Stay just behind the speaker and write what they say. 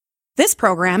This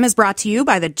program is brought to you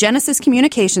by the Genesis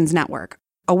Communications Network,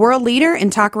 a world leader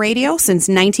in talk radio since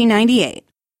 1998.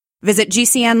 Visit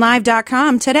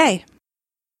GCNlive.com today.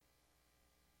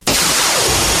 From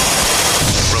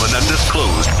an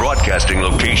undisclosed broadcasting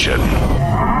location.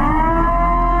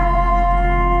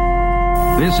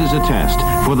 This is a test.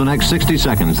 For the next 60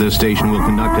 seconds, this station will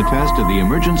conduct a test of the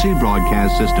emergency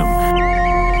broadcast system.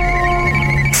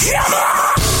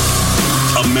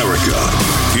 America,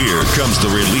 here comes the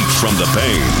relief from the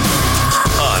pain.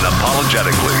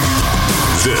 Unapologetically.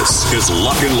 This is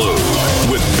Lock and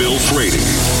Load with Bill Frady.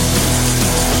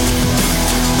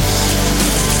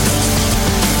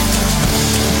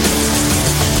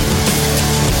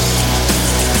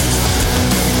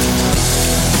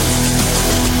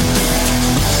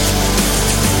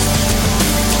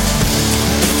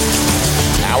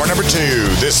 Number 2,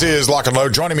 this is Lock and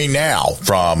Load. Joining me now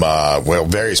from,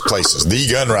 various places. The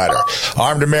Gun Writer,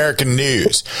 Armed American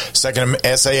News,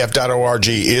 SAF.org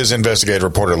is investigative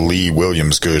reporter Lee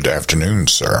Williams. Good afternoon,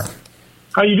 sir.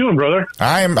 How you doing, brother?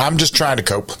 I'm just trying to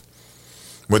cope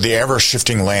with the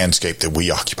ever-shifting landscape that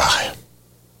we occupy.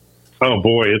 Oh,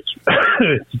 boy,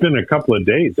 it's been a couple of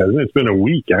days, hasn't it? It's been a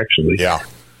week, actually. Yeah.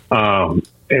 And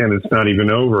it's not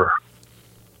even over.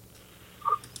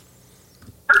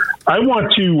 I don't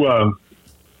want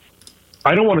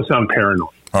to sound paranoid.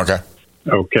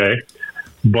 Okay.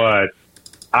 But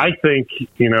I think,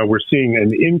 we're seeing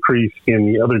an increase in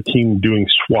the other team doing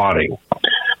swatting.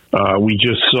 We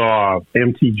just saw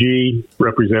MTG,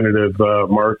 Representative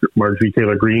Marjorie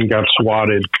Taylor Greene got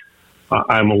swatted.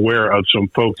 I'm aware of some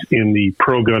folks in the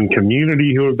pro-gun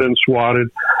community who have been swatted.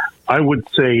 I would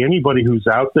say anybody who's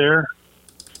out there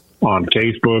on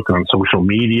Facebook, on social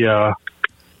media,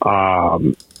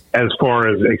 as far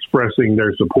as expressing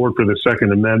their support for the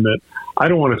Second Amendment, I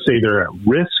don't want to say they're at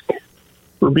risk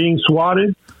for being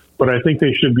swatted, but I think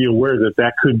they should be aware that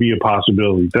that could be a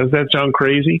possibility. Does that sound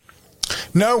crazy?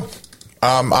 No.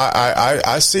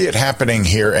 I see it happening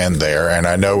here and there, and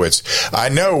I know the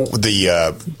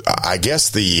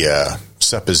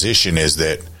supposition is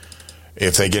that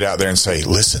if they get out there and say,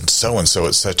 listen, so-and-so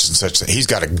at such and such, he's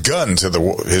got a gun to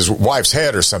his wife's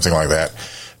head or something like that,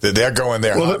 that they're going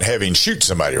there hot and heavy and shoot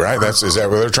somebody, right? Is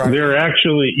that what they're trying to do? They're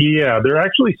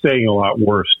actually saying a lot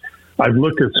worse. I've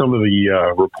looked at some of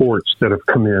the reports that have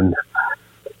come in.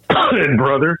 And,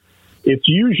 brother, it's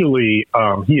usually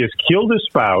he has killed his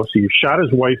spouse, he's shot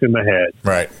his wife in the head.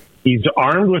 Right. He's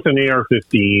armed with an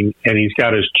AR-15, and he's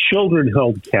got his children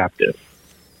held captive.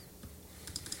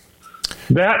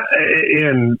 That,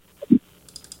 in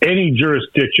any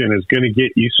jurisdiction, is going to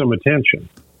get you some attention.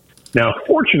 Now,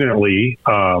 fortunately,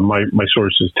 my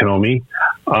sources tell me,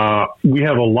 we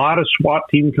have a lot of SWAT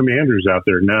team commanders out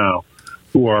there now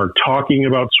who are talking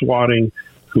about swatting,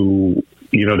 who,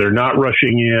 they're not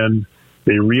rushing in.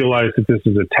 They realize that this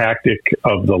is a tactic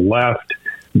of the left.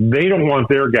 They don't want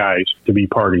their guys to be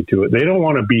party to it. They don't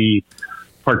want to be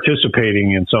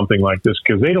participating in something like this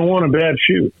because they don't want a bad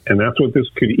shoot. And that's what this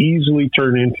could easily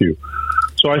turn into.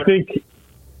 So I think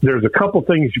there's a couple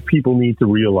things people need to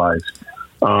realize.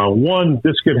 One,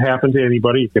 this could happen to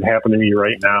anybody. It could happen to me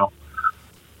right now.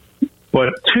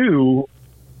 But two,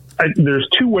 there's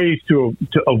two ways to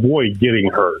avoid getting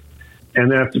hurt,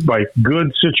 and that's by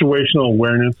good situational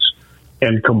awareness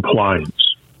and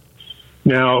compliance.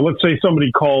 Now, let's say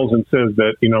somebody calls and says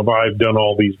that, I've done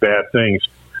all these bad things.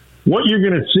 What you're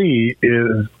going to see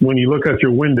is when you look out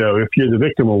your window, if you're the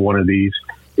victim of one of these,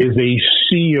 is a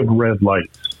sea of red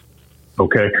lights.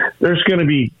 Okay? There's going to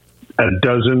be a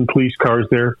dozen police cars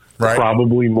there, right.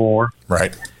 Probably more.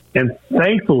 Right. And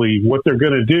thankfully, what they're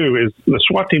going to do is the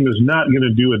SWAT team is not going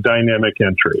to do a dynamic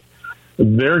entry.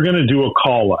 They're going to do a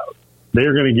call out.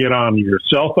 They're going to get on your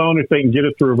cell phone if they can get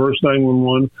it through reverse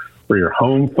 911 or your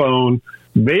home phone.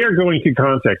 They are going to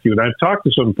contact you. And I've talked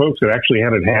to some folks that actually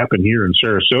had it happen here in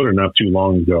Sarasota not too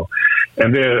long ago.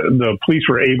 And the police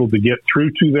were able to get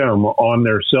through to them on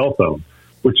their cell phone,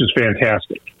 which is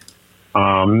fantastic.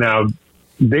 Now,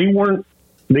 they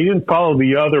didn't follow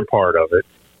the other part of it,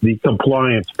 the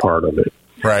compliance part of it.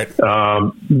 Right.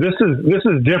 This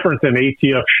is different than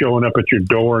ATF showing up at your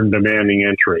door and demanding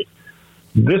entry.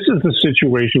 This is a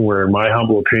situation where, in my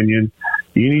humble opinion,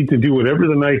 you need to do whatever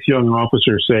the nice young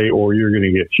officers say, or you're going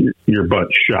to get your butt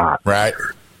shot. Right.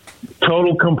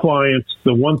 Total compliance.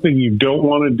 The one thing you don't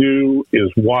want to do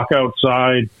is walk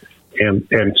outside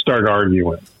and start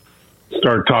arguing.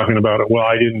 Start talking about it. Well,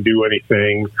 I didn't do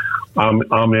anything.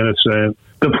 I'm innocent.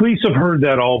 The police have heard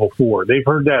that all before. They've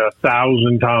heard that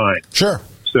 1,000 times. Sure.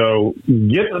 So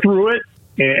get through it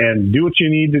and do what you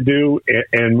need to do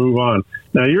and move on.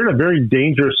 Now, you're in a very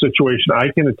dangerous situation.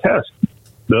 I can attest,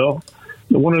 Bill,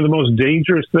 one of the most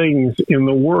dangerous things in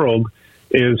the world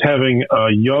is having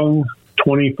a young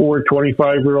 24,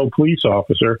 25-year-old police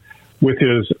officer with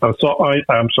his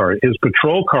his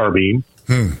patrol carbine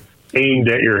aimed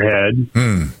at your head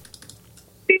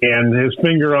and his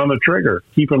finger on the trigger.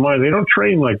 Keep in mind, they don't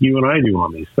train like you and I do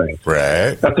on these things.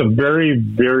 Right. That's a very,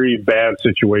 very bad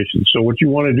situation. So what you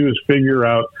want to do is figure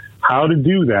out how to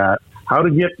do that, how to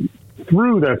get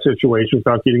through that situation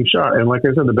without getting shot. And like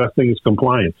I said, the best thing is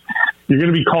compliance. You're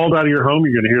going to be called out of your home.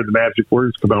 You're going to hear the magic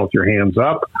words, come out with your hands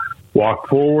up, walk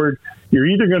forward. You're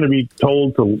either going to be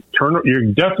told to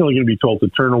you're definitely going to be told to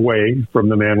turn away from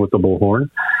the man with the bullhorn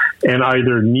and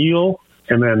either kneel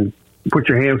and then put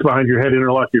your hands behind your head,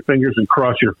 interlock your fingers and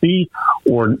cross your feet,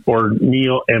 or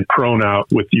kneel and prone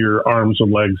out with your arms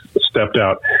and legs stepped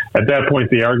out. At that point,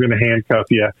 they are going to handcuff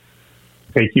you,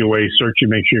 take you away, search you,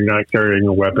 make sure you're not carrying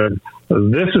a weapon.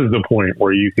 This is the point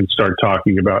where you can start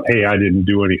talking about, hey, I didn't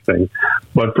do anything.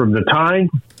 But from the time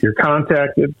you're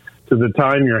contacted to the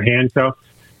time you're handcuffed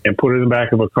and put in the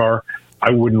back of a car, I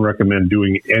wouldn't recommend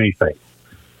doing anything,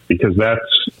 because that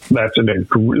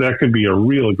could be a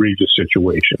real egregious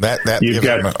situation. That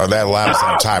allows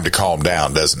them time to calm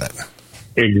down, doesn't it?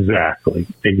 Exactly.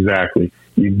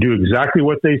 You do exactly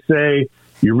what they say.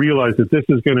 You realize that this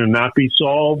is going to not be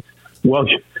solved. Well,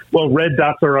 red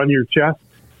dots are on your chest.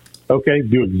 Okay,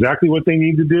 do exactly what they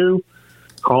need to do.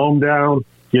 Calm down.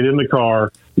 Get in the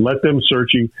car. Let them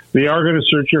search you. They are going to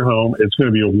search your home. It's going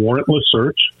to be a warrantless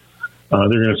search. They're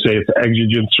going to say it's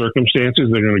exigent circumstances.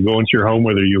 They're going to go into your home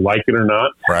whether you like it or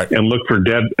not, right, and look for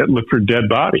dead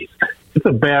bodies. It's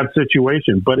a bad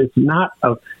situation, but it's not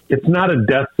a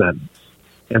death sentence.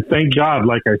 And thank God,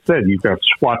 like I said, you've got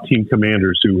SWAT team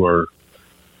commanders who are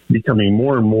becoming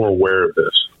more and more aware of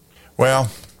this. Well,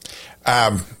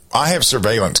 I have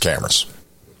surveillance cameras.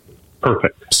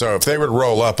 Perfect. So if they would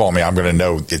roll up on me, I'm going to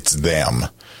know it's them.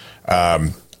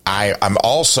 I'm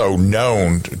also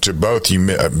known to both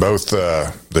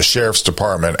the sheriff's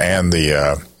department and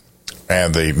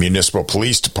the municipal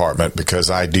police department, because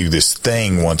I do this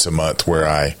thing once a month where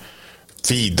I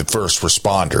feed the first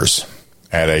responders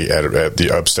at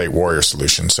the Upstate Warrior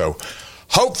Solution. So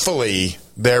hopefully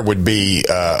there would be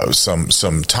some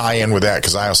tie-in with that,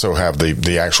 because I also have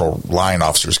the actual line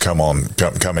officers come in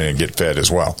and get fed as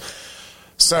well.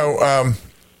 So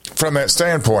from that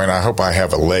standpoint, I hope I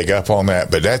have a leg up on that.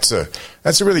 But that's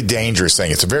a really dangerous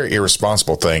thing. It's a very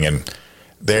irresponsible thing, and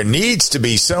there needs to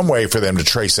be some way for them to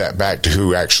trace that back to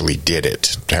who actually did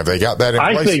it. Have they got that in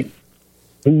place? I think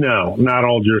no, not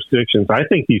all jurisdictions. I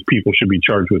think these people should be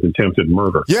charged with attempted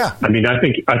murder. Yeah, I mean, I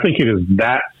think it is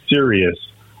that serious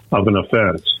of an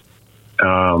offense,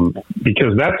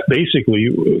 because that's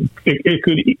basically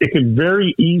it could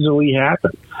very easily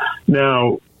happen.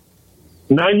 Now,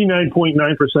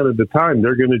 99.9% of the time,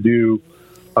 they're going to do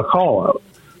a call out.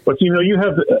 But, you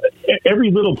have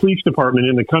every little police department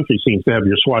in the country seems to have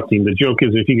your SWAT team. The joke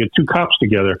is if you get two cops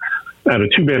together at a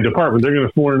two-man department, they're going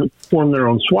to form their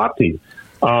own SWAT team.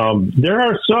 There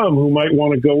are some who might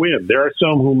want to go in. There are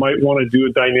some who might want to do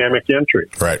a dynamic entry.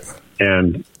 Right.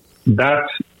 And that's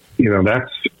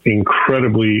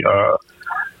incredibly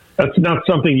that's not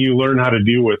something you learn how to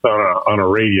deal with on a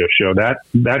radio show.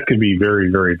 That could be very,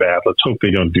 very bad. Let's hope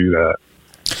they don't do that.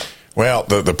 Well,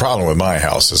 the problem with my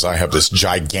house is I have this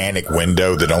gigantic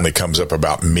window that only comes up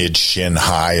about mid-shin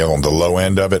high on the low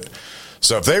end of it.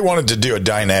 So if they wanted to do a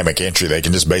dynamic entry, they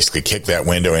can just basically kick that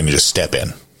window in and just step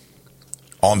in.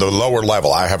 On the lower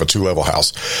level, I have a 2-level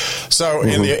house. So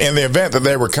in the event that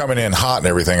they were coming in hot and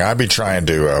everything, I'd be trying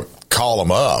to call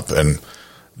them up,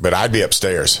 but I'd be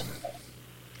upstairs.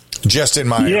 Just in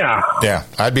my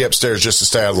I'd be upstairs just to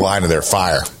stay out of the line of their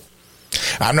fire.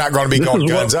 I'm not going to be going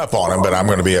guns up on them, but I'm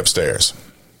going to be upstairs.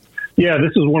 Yeah,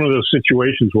 this is one of those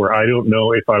situations where I don't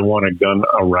know if I want a gun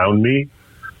around me.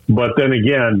 But then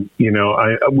again,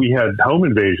 we had home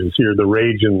invasions here. The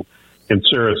rage in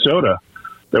Sarasota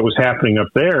that was happening up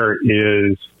there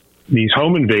is these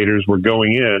home invaders were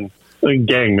going in,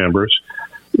 gang members.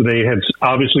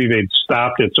 They'd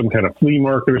stopped at some kind of flea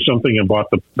market or something and bought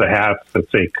the hats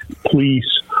that say police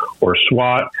or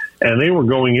SWAT, and they were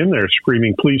going in there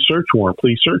screaming, "Please search warrant,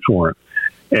 please search warrant."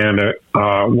 And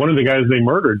one of the guys they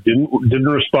murdered didn't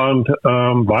respond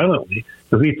violently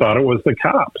because he thought it was the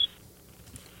cops.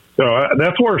 So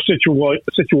that's where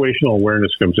situational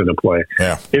awareness comes into play.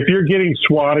 Yeah. If you're getting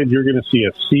swatted, you're going to see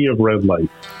a sea of red lights.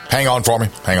 Hang on for me,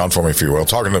 if you will.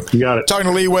 Talking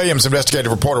to Lee Williams,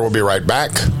 investigative reporter. We'll be right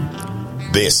back.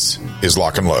 This is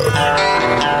Lock and Load.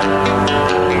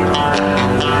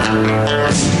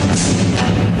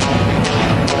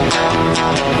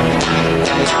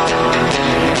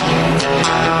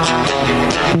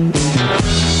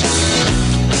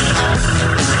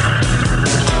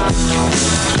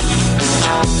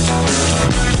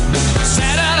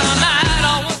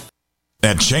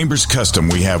 At Chambers Custom,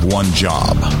 we have one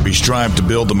job. We strive to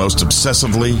build the most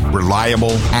obsessively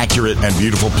reliable, accurate, and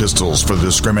beautiful pistols for the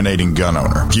discriminating gun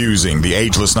owner. Fusing the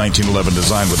ageless 1911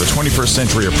 design with a 21st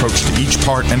century approach to each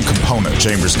part and component,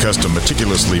 Chambers Custom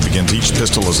meticulously begins each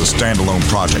pistol as a standalone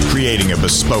project, creating a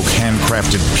bespoke,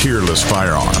 handcrafted, peerless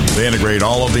firearm. They integrate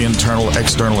all of the internal,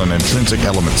 external, and intrinsic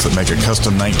elements that make a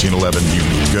custom 1911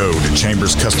 unique. Go to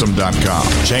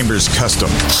chamberscustom.com. Chambers Custom,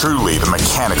 truly the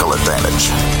mechanical advantage.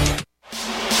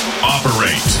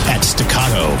 Operate. At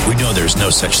Staccato, we know there's no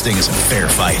such thing as a fair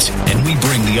fight, and we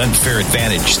bring the unfair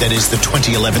advantage that is the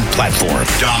 2011 platform.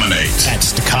 Dominate. At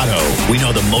Staccato, we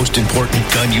know the most important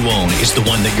gun you own is the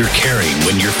one that you're carrying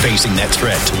when you're facing that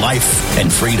threat to life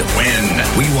and freedom. Win.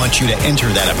 We want you to enter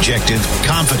that objective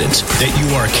confident that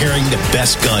you are carrying the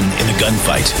best gun in the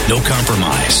gunfight. No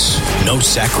compromise. No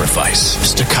sacrifice.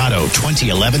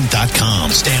 Staccato2011.com.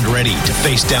 Stand ready to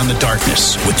face down the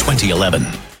darkness with 2011.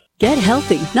 Get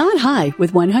healthy, not high,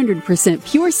 with 100%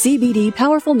 pure CBD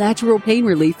powerful natural pain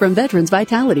relief from Veterans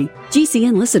Vitality.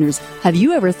 GCN listeners, have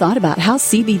you ever thought about how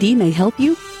CBD may help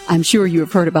you? I'm sure you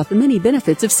have heard about the many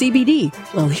benefits of CBD.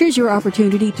 Well, here's your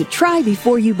opportunity to try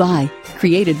before you buy.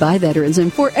 Created by veterans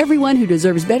and for everyone who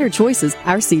deserves better choices,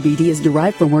 our CBD is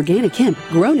derived from organic hemp,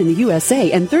 grown in the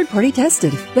USA and third-party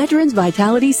tested. Veterans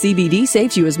Vitality CBD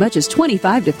saves you as much as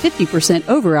 25 to 50%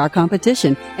 over our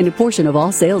competition, and a portion of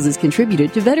all sales is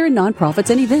contributed to veteran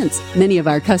nonprofits and events. Many of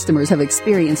our customers have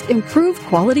experienced improved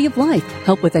quality of life,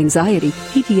 help with anxiety,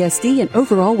 PTSD, and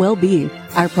overall well-being.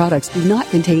 Our products do not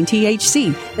contain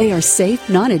THC. They are safe,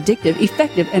 non-addictive,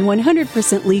 effective, and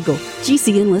 100% legal.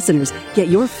 GCN listeners, get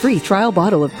your free trial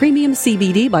bottle of premium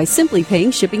CBD by simply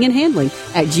paying shipping and handling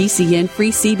at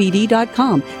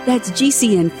GCNFreeCBD.com. That's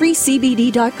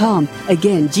GCNFreeCBD.com.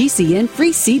 Again,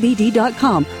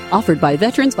 GCNFreeCBD.com. Offered by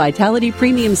Veterans Vitality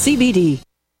Premium CBD.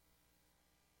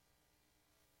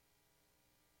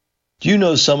 Do you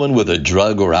know someone with a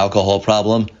drug or alcohol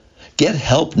problem? Get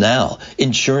help now.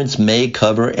 Insurance may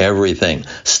cover everything.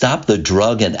 Stop the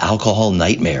drug and alcohol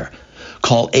nightmare.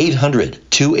 Call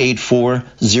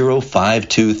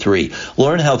 800-284-0523.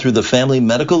 Learn how through the Family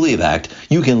Medical Leave Act,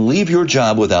 you can leave your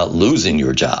job without losing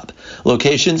your job.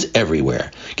 Locations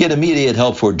everywhere. Get immediate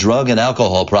help for drug and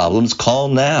alcohol problems. Call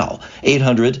now.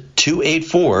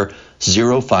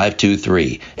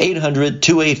 800-284-0523.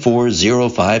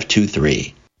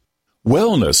 800-284-0523.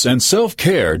 Wellness and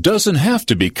self-care doesn't have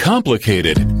to be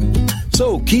complicated.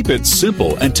 So keep it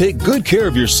simple and take good care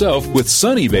of yourself with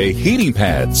Sunny Bay heating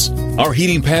pads. Our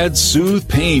heating pads soothe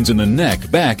pains in the neck,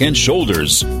 back, and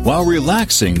shoulders while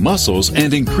relaxing muscles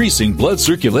and increasing blood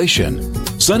circulation.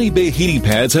 Sunny Bay heating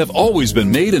pads have always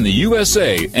been made in the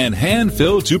USA and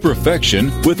hand-filled to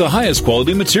perfection with the highest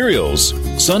quality materials.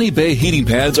 Sunny Bay heating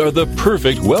pads are the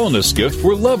perfect wellness gift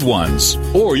for loved ones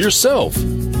or yourself.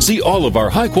 See all of our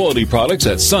high-quality products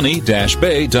at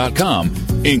sunny-bay.com,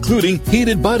 including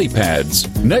heated body pads,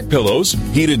 neck pillows,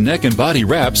 heated neck and body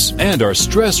wraps, and our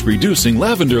stress-reducing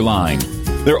lavender line.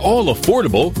 They're all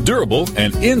affordable, durable,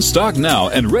 and in stock now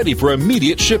and ready for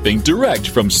immediate shipping direct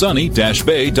from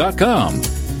sunny-bay.com.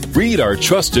 Read our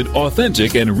trusted,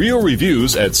 authentic, and real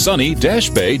reviews at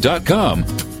sunny-bay.com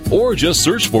or just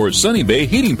search for Sunny Bay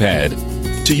Heating Pad.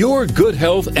 To your good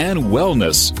health and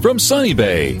wellness from Sunny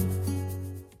Bay.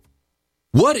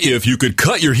 What if you could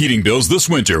cut your heating bills this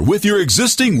winter with your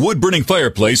existing wood-burning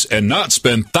fireplace and not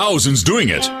spend thousands doing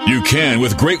it? You can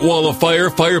with Great Wall of Fire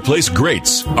fireplace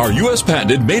grates. Our U.S.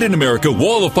 patented made-in-America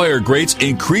Wall of Fire grates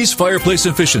increase fireplace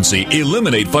efficiency,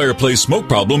 eliminate fireplace smoke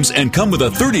problems, and come with a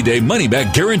 30-day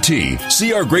money-back guarantee.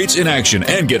 See our grates in action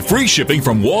and get free shipping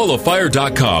from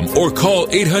walloffire.com or call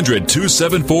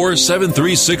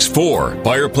 800-274-7364.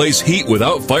 Fireplace heat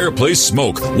without fireplace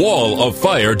smoke.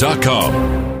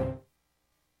 walloffire.com.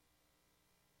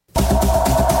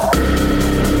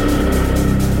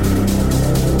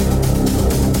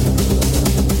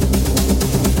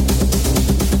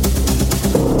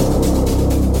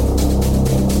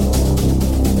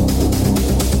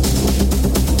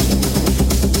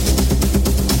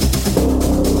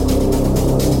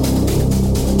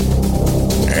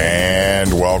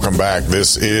 Welcome back.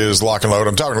 This is Lock and Load.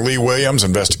 I'm talking to Lee Williams,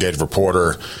 investigative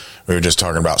reporter. We were just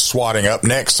talking about swatting. Up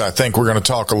next, I think we're going to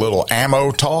talk a little ammo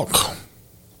talk.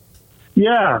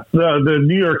 Yeah, the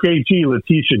New York AG,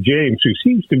 Letitia James, who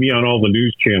seems to be on all the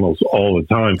news channels all the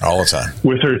time. All the time.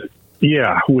 With her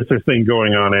thing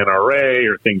going on NRA,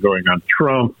 her thing going on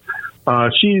Trump.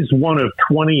 She's one of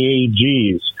 20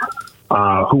 AGs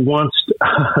who wants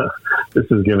this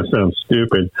is going to sound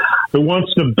stupid, who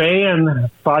wants to ban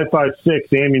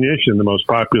 5.56 ammunition, the most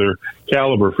popular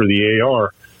caliber for the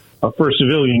AR, for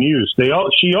civilian use.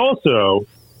 She also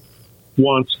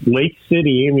wants Lake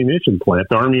City ammunition plant,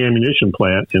 the Army ammunition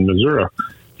plant in Missouri,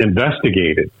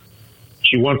 investigated.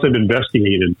 She wants them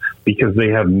investigated because they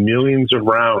have millions of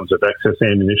rounds of excess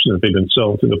ammunition that they've been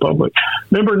selling to the public.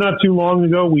 Remember, not too long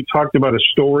ago, we talked about a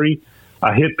story,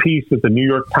 a hit piece that the New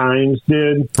York Times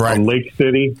did on Lake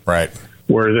City,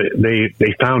 where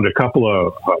they found a couple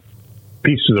of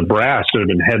pieces of brass that have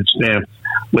been head stamped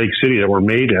Lake City that were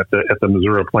made at the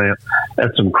Missouri plant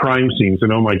at some crime scenes.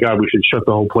 And oh my God, we should shut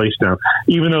the whole place down.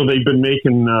 Even though they've been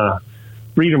making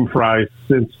freedom fries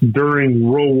since during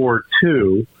World War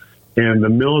II, and the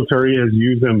military has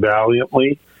used them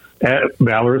valorously,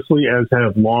 as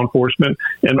have law enforcement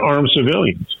and armed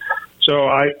civilians. So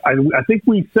I think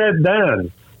we said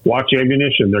then, watch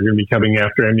ammunition. They're going to be coming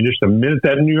after ammunition. The minute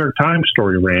that New York Times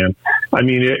story ran, I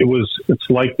mean, it's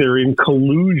like they're in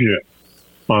collusion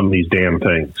on these damn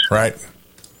things. Right.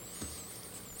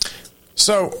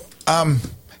 So,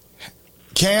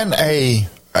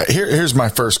 here's my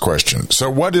first question. So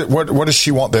what does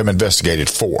she want them investigated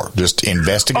for? Just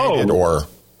investigated or?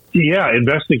 Yeah,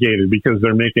 investigated because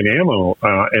they're making ammo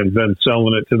and then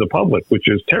selling it to the public, which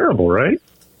is terrible, right?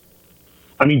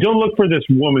 I mean, don't look for this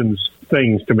woman's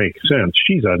things to make sense.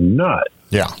 She's a nut.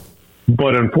 Yeah.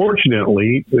 But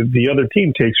unfortunately, the other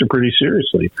team takes her pretty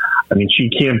seriously. I mean, she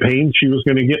campaigned she was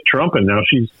going to get Trump, and now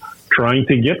she's trying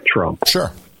to get Trump.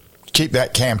 Sure. Keep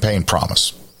that campaign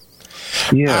promise.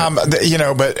 Yeah.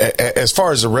 But as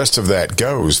far as the rest of that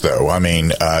goes, though, I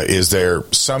mean, is there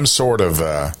some sort of,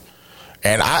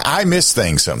 and I miss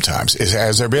things sometimes.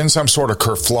 Has there been some sort of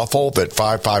kerfluffle that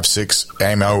 5.56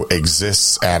 ammo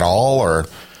exists at all, or?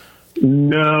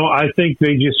 No, I think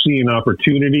they just see an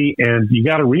opportunity, and you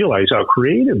got to realize how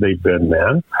creative they've been,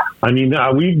 man. I mean,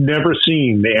 we've never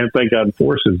seen the anti-gun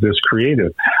forces this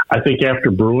creative. I think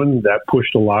after Bruin, that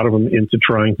pushed a lot of them into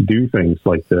trying to do things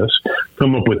like this,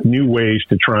 come up with new ways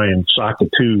to try and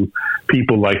socket to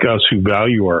people like us who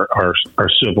value our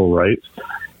civil rights.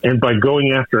 And by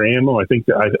going after ammo, I think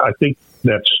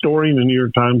that story in the New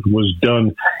York Times was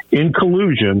done in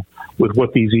collusion with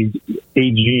what these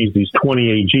AGs, these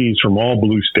 20 AGs from all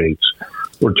blue states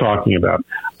were talking about.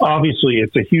 Obviously,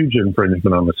 it's a huge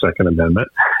infringement on the Second Amendment.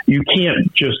 You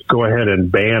can't just go ahead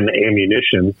and ban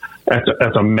ammunition.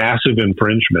 That's a massive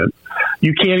infringement.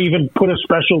 You can't even put a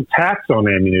special tax on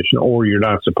ammunition, or you're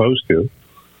not supposed to.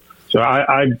 So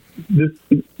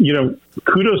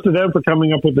kudos to them for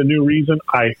coming up with a new reason.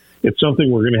 It's something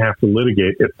we're going to have to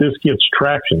litigate if this gets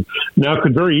traction. Now, it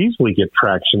could very easily get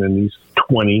traction in these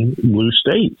 20 blue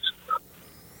states.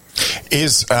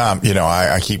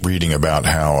 I keep reading about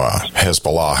how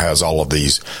Hezbollah has all of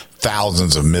these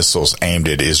thousands of missiles aimed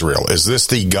at Israel. Is this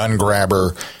the gun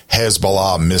grabber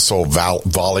Hezbollah missile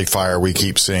volley fire we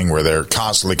keep seeing, where they're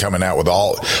constantly coming out with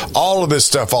all of this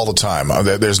stuff all the time?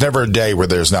 There's never a day where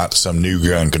there's not some new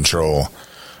gun control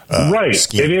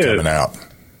scheme coming out.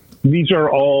 These are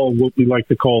all what we like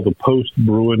to call the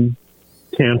post-Bruin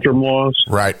tantrum laws.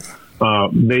 Right.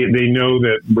 They know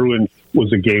that Bruin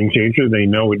was a game changer. They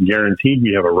know it guaranteed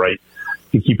we have a right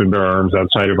to keep and bear arms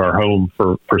outside of our home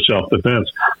for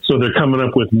self-defense. So they're coming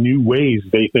up with new ways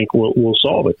they think will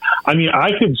solve it. I mean,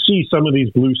 I could see some of these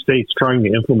blue states trying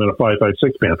to implement a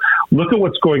 5.56 ban. Look at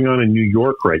what's going on in New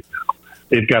York right now.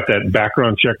 They've got that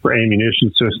background check for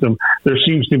ammunition system. There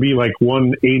seems to be like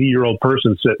one 80-year-old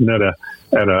person sitting at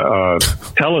a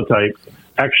teletype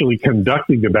actually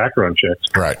conducting the background checks.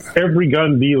 Right. Every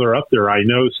gun dealer up there I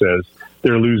know says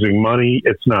they're losing money.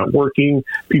 It's not working.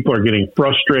 People are getting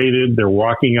frustrated. They're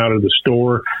walking out of the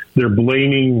store. They're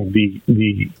blaming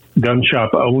the gun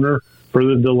shop owner for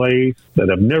the delays that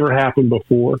have never happened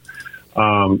before.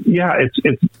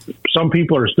 It's some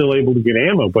people are still able to get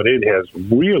ammo, but it has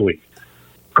really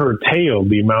curtailed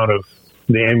the amount of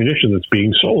the ammunition that's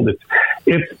being sold.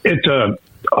 It's a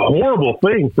horrible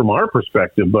thing from our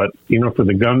perspective, but for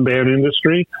the gun ban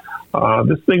industry,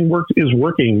 this thing is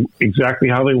working exactly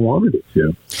how they wanted it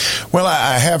to. Well,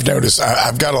 I have noticed.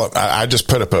 I just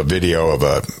put up a video of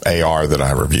a AR that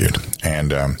I reviewed,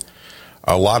 and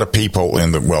a lot of people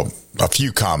a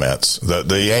few comments.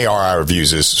 The AR I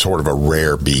reviews is sort of a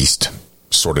rare beast,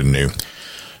 sort of new.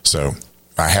 So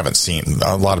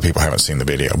a lot of people haven't seen the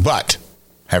video. But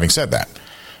having said that,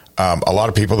 a lot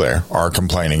of people there are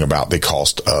complaining about the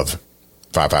cost of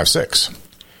 5.56.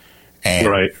 And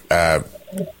right.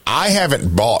 I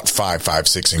haven't bought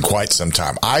 5.56 in quite some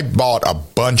time. I bought a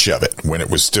bunch of it when it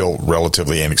was still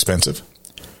relatively inexpensive.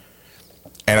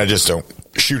 And I just don't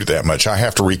shoot it that much. I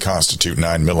have to reconstitute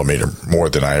 9mm more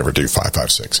than I ever do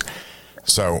 5.56.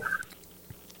 So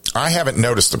I haven't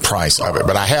noticed the price of it,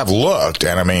 but I have looked,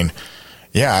 and I mean,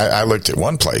 yeah, I looked at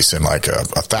one place and like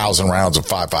 1,000 rounds of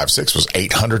 5.56 was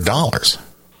 $800.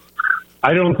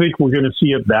 I don't think we're going to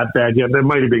see it that bad yet. There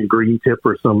might have been green tip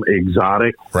or some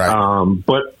exotic, right?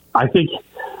 But I think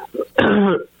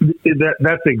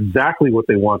that's exactly what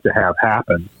they want to have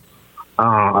happen.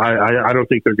 I don't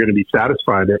think they're going to be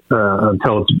satisfied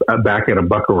until it's back at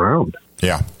 $1 a round.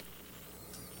 Yeah.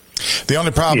 The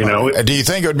only problem, do you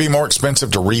think it would be more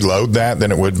expensive to reload that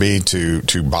than it would be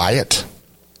to buy it?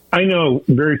 I know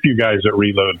very few guys that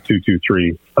reload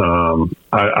 223.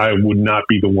 I would not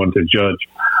be the one to judge.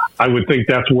 I would think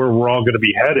that's where we're all going to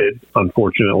be headed,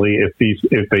 unfortunately, if these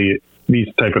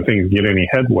type of things get any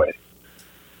headway.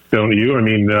 Don't you? I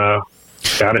mean, got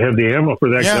to have the ammo for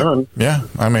that gun. Yeah,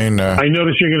 I mean, I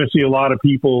notice you're going to see a lot of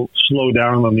people slow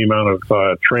down on the amount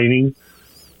of training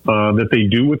that they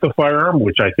do with the firearm,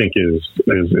 which I think is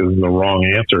the wrong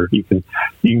answer. You can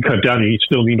cut down. You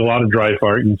still need a lot of dry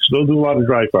fire. You can still do a lot of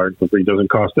dry fire because it doesn't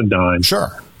cost a dime.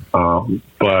 Sure,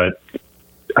 but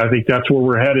I think that's where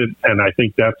we're headed, and I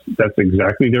think that's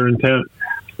exactly their intent.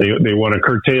 They want to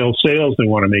curtail sales. They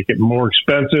want to make it more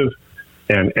expensive,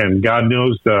 and God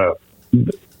knows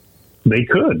they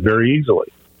could very easily.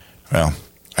 Well,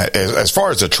 as far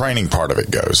as the training part of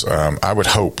it goes, I would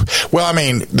hope. Well, I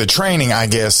mean, the training, I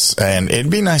guess, and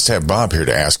it'd be nice to have Bob here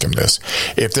to ask him this.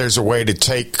 If there's a way to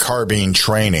take carbine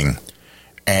training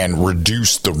and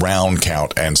reduce the round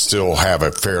count and still have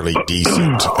a fairly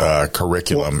decent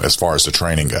curriculum as far as the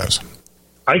training goes.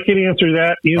 I can answer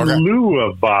that in lieu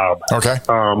of Bob. Okay.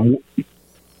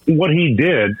 What he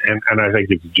did, and I think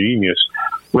it's genius,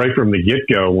 right from the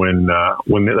get-go when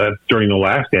during the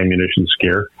last ammunition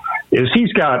scare, is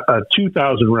he's got a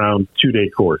 2,000-round 2-day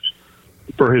course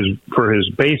for his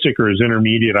basic or his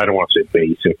intermediate. I don't want to say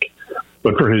basic,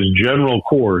 but for his general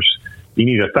course, you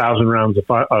need 1,000 rounds of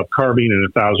carbine and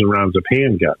 1,000 rounds of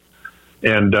handgun.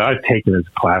 And I've taken his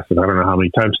classes, I don't know how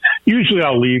many times. Usually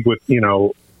I'll leave with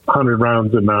 100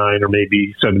 rounds of 9 or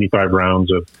maybe 75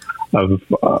 rounds of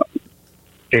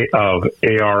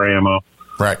AR ammo.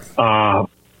 Right.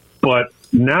 But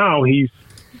now he's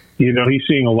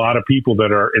seeing a lot of people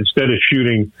that are, instead of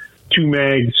shooting 2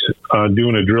 mags,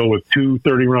 doing a drill with 2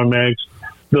 30-round mags,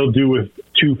 they'll do with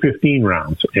 2 15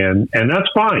 rounds, and that's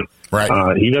fine.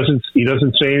 Right. He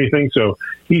doesn't say anything, so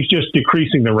he's just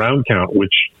decreasing the round count,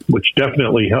 which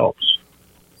definitely helps.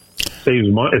 Saves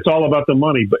money. It's all about the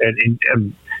money, but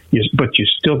you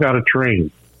still got to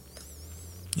train.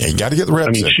 Yeah, you got to get the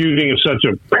reps in. I mean, shooting is such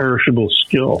a perishable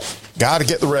skill. Got to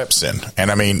get the reps in.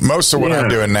 And I mean, most of what I'm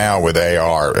doing now with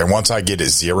AR, and once I get it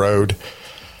zeroed,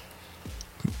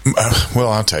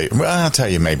 I'll tell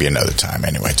you maybe another time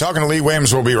anyway. Talking to Lee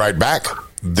Williams, we'll be right back.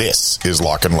 This is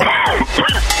Lock and Load.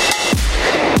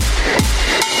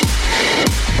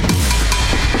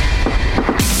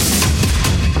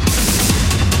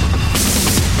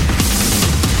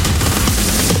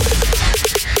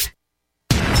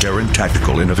 Darren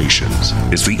Tactical Innovations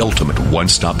is the ultimate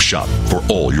one-stop shop for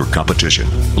all your competition,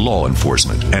 law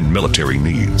enforcement, and military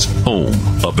needs. Home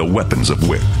of the weapons of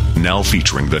WIC. Now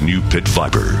featuring the new Pit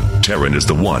Viper. Darren is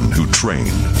the one who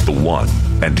trained the one,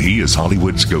 and he is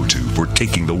Hollywood's go-to for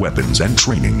taking the weapons and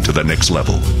training to the next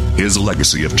level. His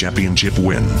legacy of championship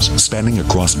wins, spanning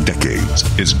across decades,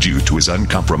 is due to his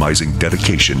uncompromising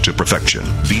dedication to perfection.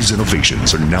 These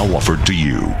innovations are now offered to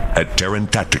you at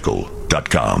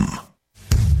DarrenTactical.com.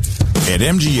 At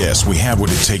MGS, we have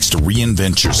what it takes to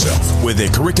reinvent yourself. With a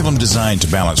curriculum designed to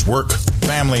balance work,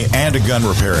 family, and a gun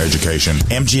repair education,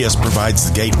 MGS provides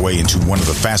the gateway into one of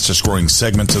the fastest-growing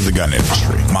segments of the gun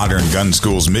industry. Modern Gun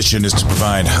School's mission is to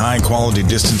provide high-quality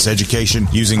distance education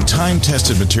using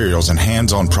time-tested materials and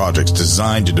hands-on projects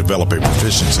designed to develop a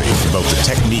proficiency in both the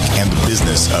technique and the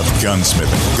business of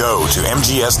gunsmithing. Go to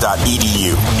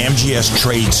mgs.edu. MGS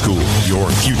Trade School. Your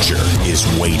future is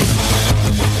waiting.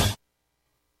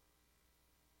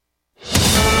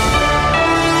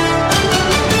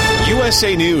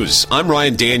 USA News, I'm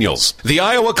Ryan Daniels. The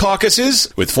Iowa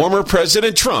caucuses, with former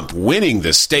President Trump winning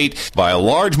the state by a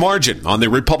large margin on the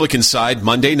Republican side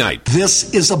Monday night.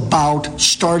 This is about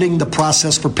starting the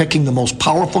process for picking the most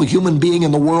powerful human being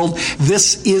in the world.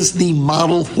 This is the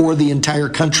model for the entire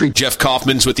country. Jeff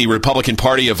Kaufman's with the Republican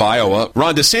Party of Iowa.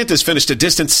 Ron DeSantis finished a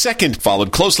distant second,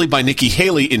 followed closely by Nikki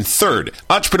Haley in third.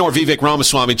 Entrepreneur Vivek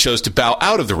Ramaswamy chose to bow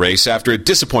out of the race after a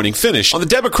disappointing finish. On the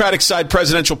Democratic side,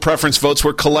 presidential preference votes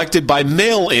were collected by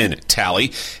mail-in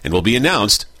tally and will be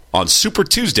announced on Super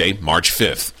Tuesday, March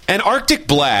 5th. An Arctic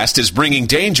blast is bringing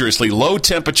dangerously low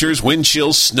temperatures, wind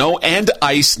chills, snow, and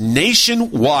ice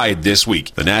nationwide this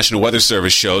week. The National Weather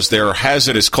Service shows there are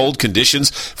hazardous cold conditions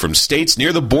from states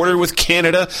near the border with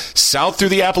Canada, south through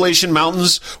the Appalachian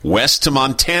Mountains, west to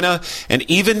Montana, and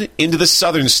even into the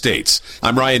southern states.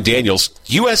 I'm Ryan Daniels,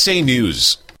 USA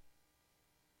News.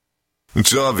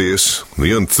 It's obvious.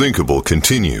 The unthinkable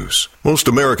continues. Most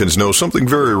Americans know something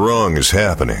very wrong is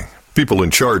happening. People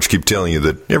in charge keep telling you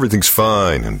that everything's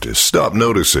fine and to stop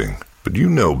noticing. But you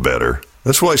know better.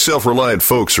 That's why self-reliant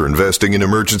folks are investing in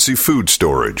emergency food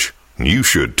storage. And you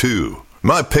should too.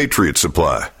 My Patriot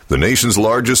Supply, the nation's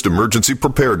largest emergency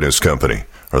preparedness company,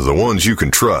 are the ones you can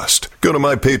trust. Go to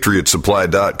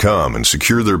MyPatriotSupply.com and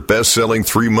secure their best-selling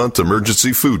 3-month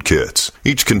emergency food kits.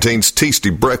 Each contains tasty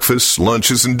breakfasts,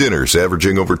 lunches, and dinners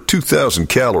averaging over 2,000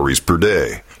 calories per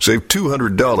day. Save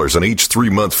 $200 on each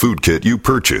 3-month food kit you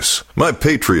purchase. My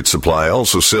Patriot Supply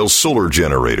also sells solar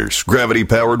generators,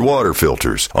 gravity-powered water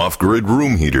filters, off-grid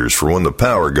room heaters for when the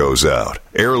power goes out,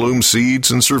 heirloom seeds,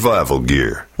 and survival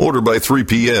gear. Order by 3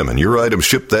 p.m. and your items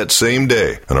ship that same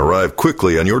day and arrive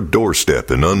quickly on your doorstep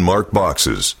in unmarked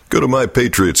boxes. Go to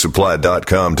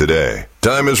MyPatriotSupply.com today.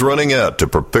 Time is running out to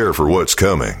prepare for what's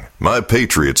coming.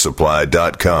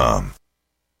 MyPatriotSupply.com.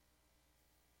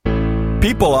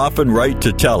 People often write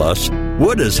to tell us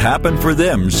what has happened for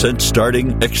them since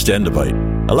starting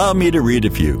Extendivite. Allow me to read a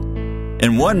few.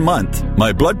 In 1 month,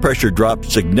 my blood pressure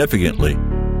dropped significantly.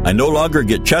 I no longer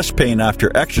get chest pain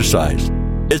after exercise.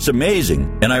 It's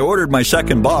amazing, and I ordered my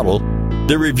second bottle.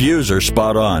 The reviews are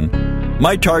spot on.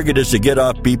 My target is to get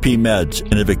off BP meds,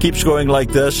 and if it keeps going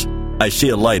like this, I see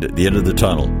a light at the end of the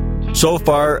tunnel. So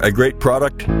far, a great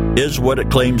product is what it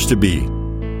claims to be.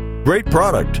 Great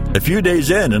product. A few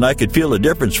days in, and I could feel a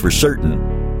difference for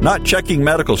certain. Not checking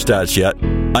medical stats yet.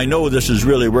 I know this is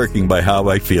really working by how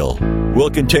I feel. We'll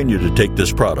continue to take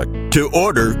this product. To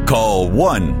order, call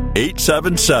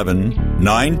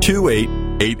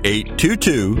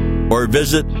 1-877-928-8822 or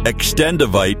visit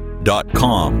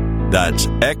Extendivite.com. That's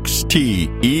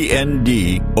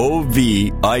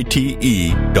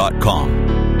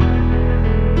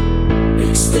XTENDOVITE.com.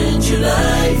 Extend your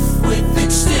life with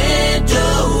Extendovite.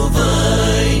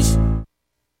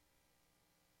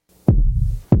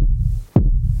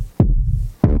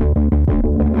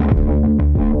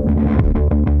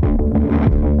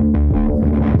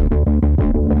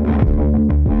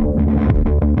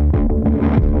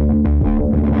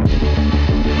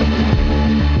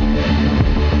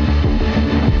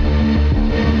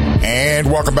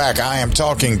 And welcome back. I am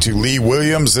talking to Lee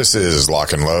Williams. This is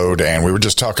Lock and Load, and we were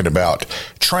just talking about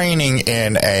training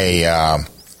in a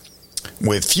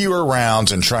with fewer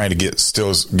rounds and trying to get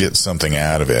something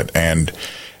out of it. And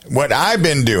what I've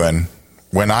been doing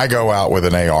when I go out with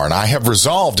an AR, and I have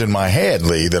resolved in my head,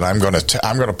 Lee, that I'm going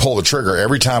to pull the trigger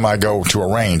every time I go to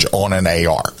a range on an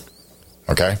AR.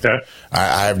 Okay,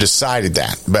 I have decided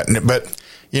that, but.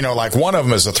 You know, like one of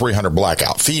them is a 300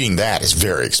 blackout. Feeding that is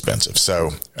very expensive.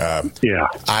 So,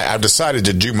 I've decided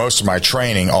to do most of my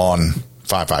training on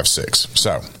 5.56.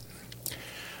 So,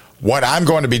 what I'm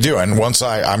going to be doing once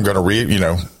I'm going to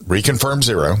reconfirm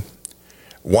zero.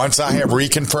 Once I have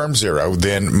reconfirmed zero,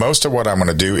 then most of what I'm going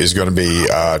to do is going to be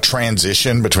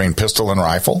transition between pistol and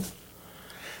rifle.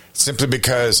 Simply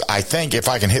because I think if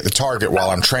I can hit the target while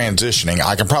I'm transitioning,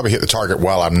 I can probably hit the target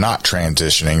while I'm not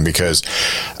transitioning because.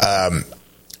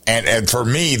 And for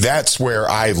me, that's where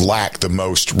I lack the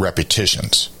most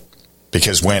repetitions.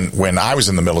 Because when I was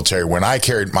in the military, when I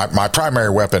carried my primary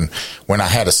weapon, when I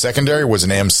had a secondary, was an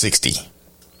M60.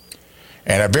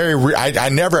 And I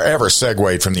never ever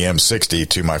segued from the M60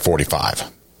 to my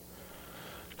 45.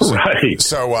 Right.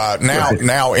 So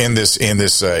now in this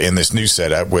new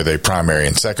setup with a primary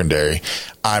and secondary,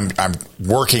 I'm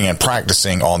working and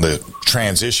practicing on the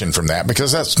transition from that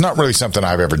because that's not really something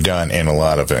I've ever done in a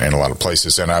lot of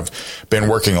places, and I've been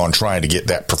working on trying to get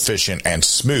that proficient and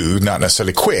smooth, not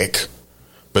necessarily quick,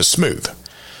 but smooth.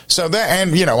 So that,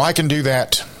 and I can do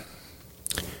that.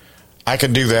 I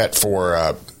can do that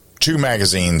for 2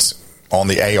 magazines on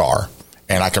the AR,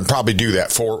 and I can probably do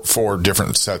that for 4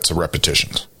 different sets of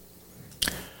repetitions.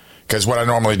 Because what I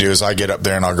normally do is I get up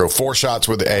there and I'll go 4 shots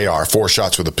with the AR, 4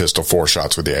 shots with the pistol, 4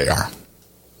 shots with the AR.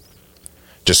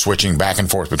 Just switching back and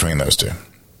forth between those two.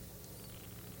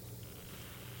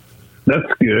 That's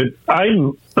good. I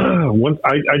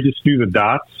just do the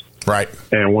dots. Right.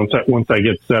 And once I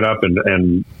get set up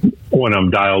and when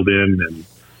I'm dialed in and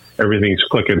everything's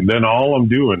clicking, then all I'm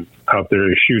doing out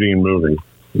there is shooting and moving.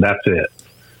 That's it.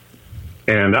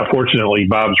 And fortunately,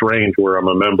 Bob's Range, where I'm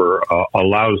a member,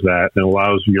 allows that and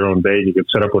allows your own bait. You can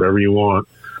set up whatever you want.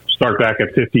 Start back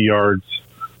at 50 yards.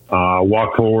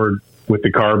 walk forward with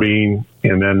the carbine,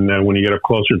 and then when you get a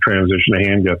closer, transition to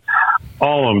handgun.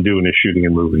 All I'm doing is shooting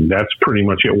and moving. That's pretty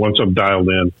much it once I'm dialed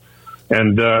in.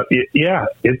 And,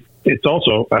 it's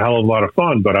also a hell of a lot of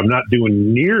fun, but I'm not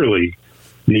doing nearly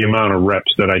the amount of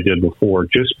reps that I did before,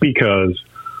 just because,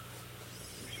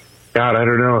 God, I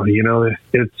don't know.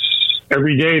 It's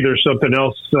every day there's something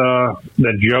else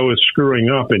that Joe is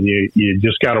screwing up, and you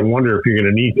just got to wonder if you're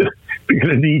going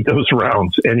to need those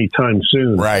rounds anytime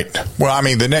soon. Right. Well, I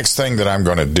mean, the next thing that I'm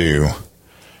going to do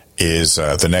is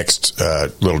the next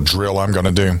little drill I'm going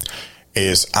to do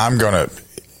is I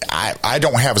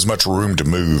don't have as much room to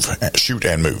move, shoot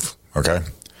and move. Okay.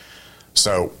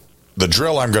 So the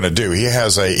drill I'm going to do, he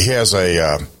has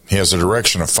a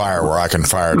direction of fire where I can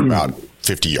fire at about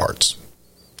 50 yards.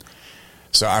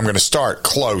 So I'm going to start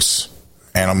close,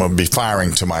 and I'm going to be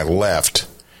firing to my left,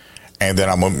 and then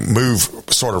I'm going to move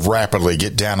sort of rapidly,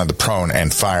 get down in the prone,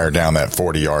 and fire down that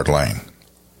 40-yard lane.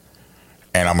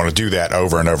 And I'm going to do that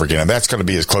over and over again. And that's going to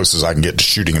be as close as I can get to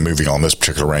shooting and moving on this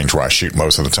particular range where I shoot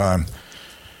most of the time.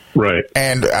 Right.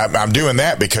 And I'm doing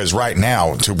that because right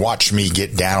now, to watch me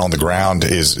get down on the ground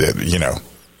is,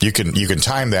 you can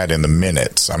time that in the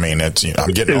minutes. I mean, I'm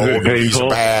getting old. It's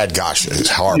bad. Gosh, it's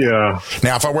horrible. Yeah.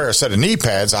 Now, if I wear a set of knee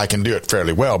pads, I can do it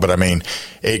fairly well. But I mean,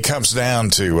 it comes down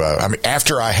to,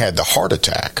 after I had the heart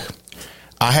attack,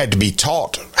 I had to be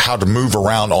taught how to move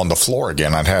around on the floor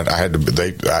again.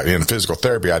 In physical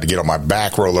therapy, I had to get on my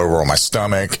back, roll over on my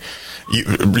stomach,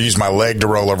 use my leg to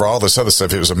roll over, all this other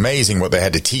stuff. It was amazing what they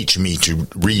had to teach me to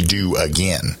redo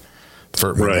again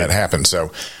when that happened.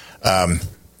 So,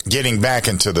 getting back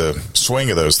into the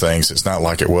swing of those things, it's not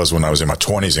like it was when I was in my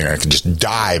 20s and I could just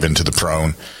dive into the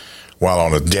prone while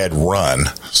on a dead run.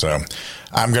 So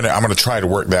I'm gonna try to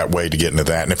work that way to get into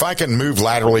that. And if I can move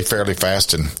laterally fairly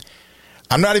fast, and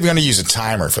I'm not even going to use a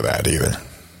timer for that either.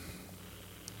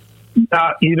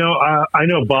 I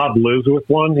know Bob lives with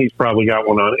one. He's probably got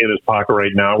one in his pocket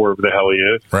right now, wherever the hell he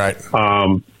is. Right.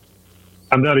 I'm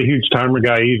not a huge timer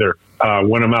guy either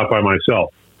when I'm out by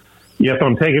myself. Yeah, if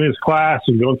I'm taking his class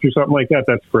and going through something like that,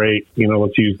 that's great.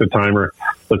 Let's use the timer.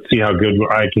 Let's see how good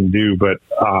I can do. But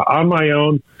on my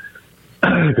own,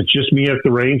 if it's just me at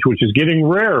the range, which is getting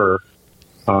rarer,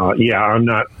 I'm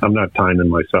not timing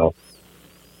myself.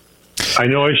 I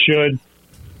know I should.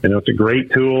 I know it's a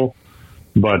great tool.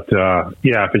 But,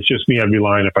 if it's just me, I'd be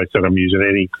lying if I said I'm using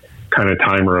any kind of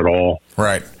timer at all.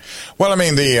 Right. Well, I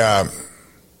mean, the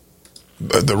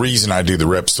reason I do the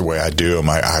reps the way I do them,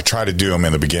 I try to do them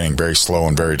in the beginning very slow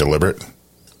and very deliberate.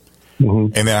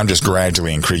 Mm-hmm. And then I'm just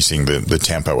gradually increasing the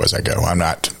tempo as I go. I'm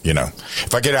not,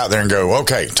 if I get out there and go,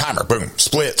 okay, timer, boom,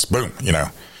 splits, boom,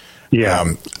 Yeah.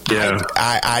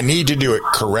 I need to do it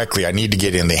correctly. I need to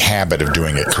get in the habit of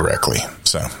doing it correctly.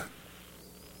 So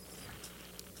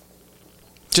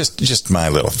just my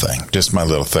little thing, and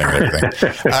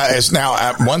everything.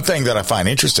 Now, one thing that I find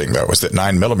interesting though is that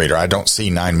 9mm. I don't see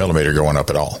 9mm going up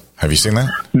at all. Have you seen that?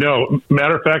 No.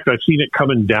 Matter of fact, I've seen it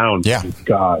coming down. Yeah.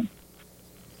 God.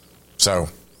 So,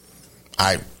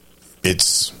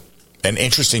 it's an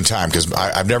interesting time because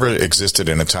I've never existed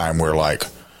in a time where like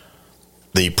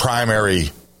the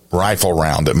primary rifle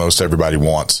round that most everybody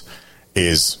wants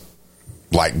is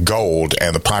like gold,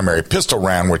 and the primary pistol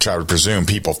round, which I would presume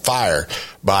people fire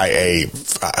by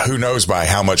who knows by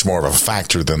how much more of a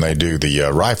factor than they do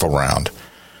the rifle round,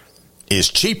 is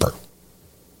cheaper.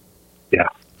 Yeah.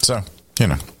 So,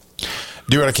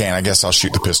 do what I can. I guess I'll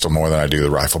shoot the pistol more than I do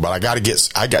the rifle, but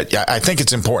I think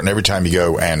it's important every time you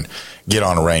go and get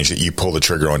on a range that you pull the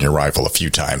trigger on your rifle a few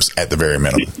times at the very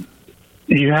minimum.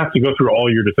 You have to go through all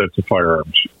your defensive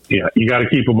firearms. Yeah. You got to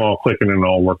keep them all clicking and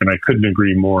all working. I couldn't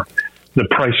agree more. The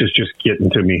price is just getting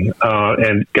to me.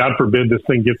 And God forbid this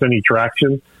thing gets any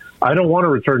traction. I don't want to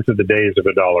return to the days of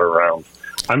 $1 a round.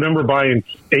 I remember buying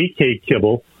 8K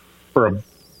kibble for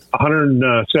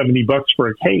 $170 for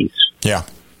a case. Yeah.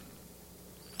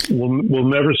 We'll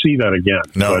never see that again.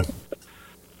 No.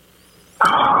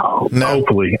 But, no.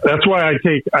 Hopefully. That's why I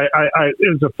take,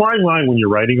 it's a fine line when you're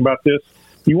writing about this.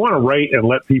 You want to write and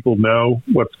let people know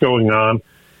what's going on,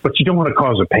 but you don't want to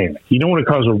cause a panic. You don't want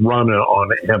to cause a run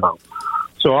on ammo.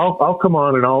 So I'll come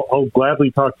on and I'll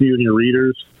gladly talk to you and your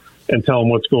readers and tell them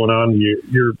what's going on.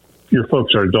 Your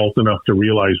folks are adult enough to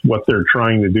realize what they're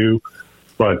trying to do,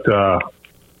 but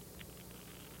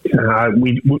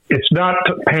it's not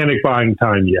panic buying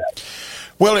time yet.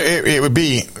 Well, it would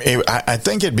be. I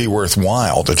think it'd be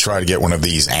worthwhile to try to get one of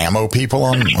these ammo people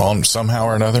on somehow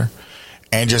or another,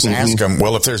 and just ask them.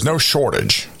 Well, if there's no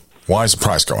shortage, why is the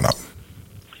price going up?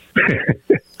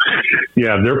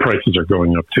 Yeah, their prices are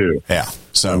going up too. Yeah,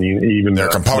 so I mean, even their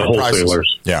component the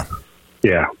wholesalers. Prices.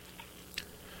 Yeah.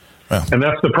 And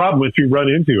that's the problem that you run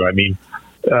into. I mean,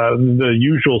 the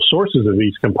usual sources of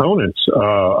these components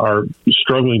are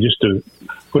struggling just to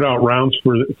put out rounds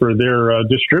for their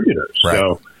distributors. Right.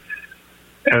 So,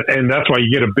 and that's why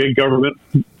you get a big government,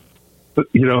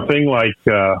 thing like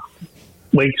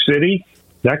Lake City.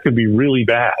 That could be really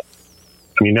bad.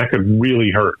 I mean, that could really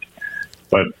hurt.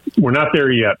 But we're not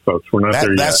there yet, folks. We're not there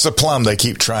yet. That's the plum they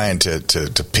keep trying to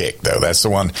pick, though. That's the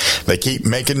one they keep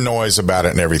making noise about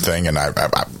it and everything. And I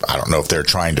don't know if they're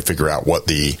trying to figure out what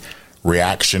the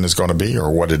reaction is going to be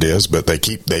or what it is, but they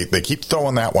keep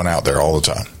throwing that one out there all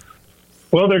the time.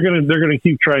 Well, they're gonna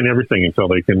keep trying everything until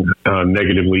they can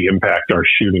negatively impact our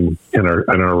shooting and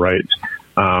our rights.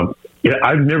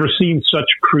 I've never seen such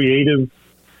creative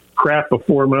crap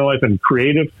before in my life, and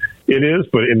creative it is,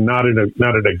 but not in a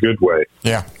good way.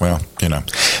 Yeah, well,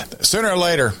 sooner or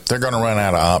later they're going to run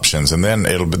out of options, and then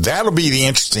that'll be the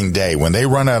interesting day when they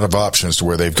run out of options to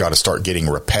where they've got to start getting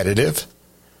repetitive,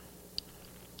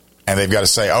 and they've got to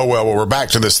say, "Oh well, we're back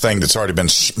to this thing that's already been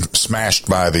smashed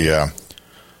by the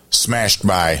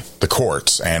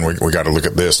courts, and we got to look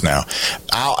at this now."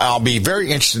 I'll be very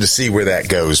interested to see where that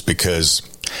goes, because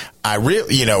I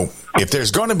really, if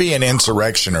there's going to be an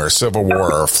insurrection or a civil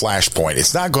war or a flashpoint,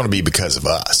 it's not going to be because of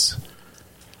us.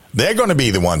 They're going to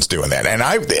be the ones doing that. And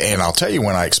I'll tell you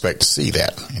when I expect to see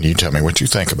that. And you tell me what you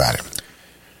think about it.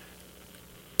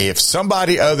 If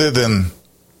somebody other than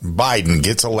Biden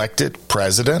gets elected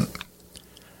president,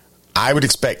 I would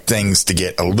expect things to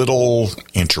get a little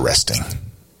interesting.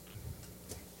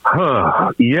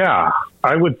 Yeah.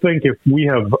 I would think if we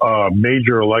have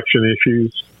major election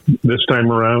issues this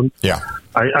time around,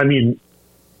 I mean,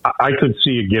 I could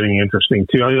see it getting interesting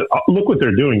too. Look what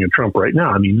they're doing in Trump right now.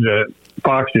 I mean,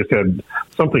 Fox just had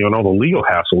something on all the legal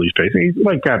hassle he's facing. He's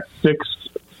got 6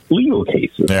 legal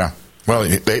cases. Yeah. Well,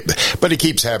 but he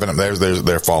keeps having them.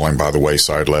 They're falling by the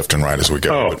wayside left and right as we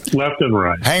go. Oh, left and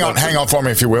right. Hang on for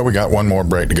me, if you will. We got one more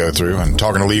break to go through. And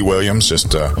talking to Lee Williams,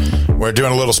 we're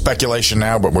doing a little speculation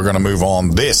now, but we're going to move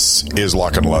on. This is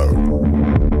Lock and Load.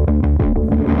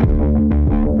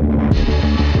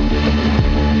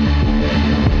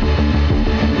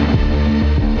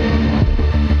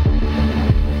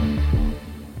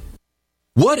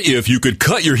 What if you could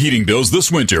cut your heating bills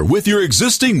this winter with your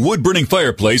existing wood-burning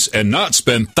fireplace and not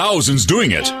spend thousands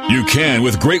doing it? You can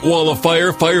with Great Wall of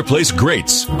Fire fireplace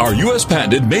grates. Our U.S.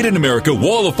 patented made-in-America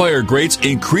Wall of Fire grates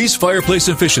increase fireplace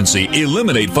efficiency,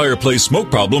 eliminate fireplace smoke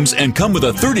problems, and come with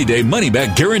a 30-day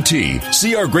money-back guarantee.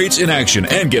 See our grates in action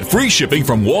and get free shipping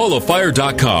from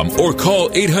walloffire.com or call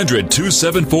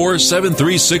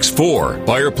 800-274-7364.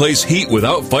 Fireplace heat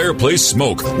without fireplace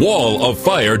smoke.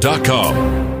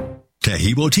 walloffire.com.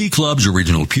 Tahibo Tea Club's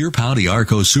original Pure Pouty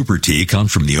Arco Super Tea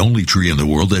comes from the only tree in the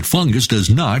world that fungus does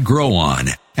not grow on.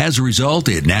 As a result,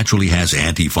 it naturally has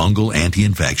antifungal,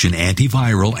 anti-infection,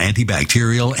 antiviral,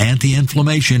 antibacterial,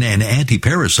 anti-inflammation, and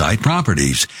anti-parasite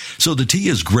properties. So the tea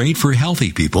is great for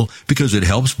healthy people because it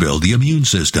helps build the immune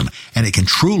system, and it can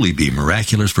truly be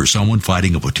miraculous for someone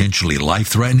fighting a potentially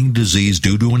life-threatening disease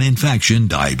due to an infection,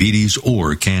 diabetes,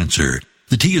 or cancer.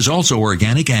 The tea is also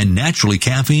organic and naturally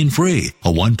caffeine-free. A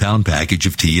 1-pound package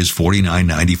of tea is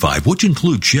 $49.95, which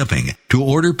includes shipping. To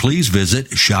order, please visit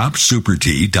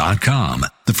shopsupertea.com.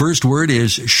 The first word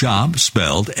is shop,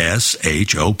 spelled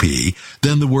S-H-O-P,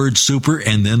 then the word super,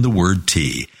 and then the word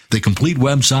tea. The complete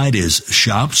website is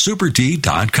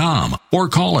shopsupertea.com, or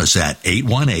call us at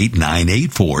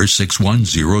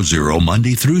 818-984-6100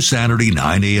 Monday through Saturday,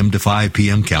 9 a.m. to 5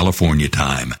 p.m. California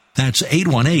time. That's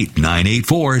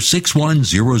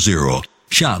 818-984-6100.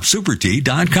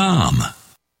 ShopSuperTea.com.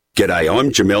 G'day,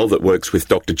 I'm Jamel that works with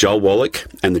Dr. Joel Wallach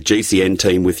and the GCN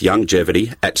team with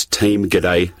Longevity at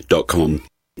teamg'day.com.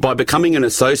 By becoming an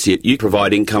associate, you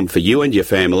provide income for you and your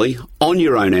family on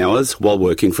your own hours while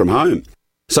working from home.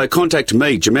 So contact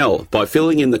me, Jamel, by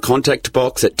filling in the contact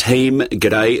box at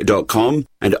teamg'day.com,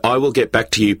 and I will get back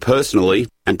to you personally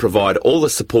and provide all the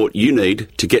support you need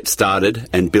to get started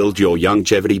and build your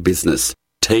longevity business.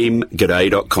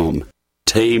 teamg'day.com.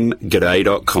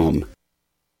 teamg'day.com.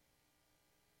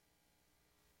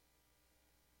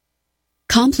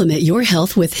 Complement your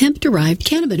health with hemp-derived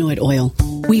cannabinoid oil.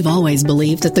 We've always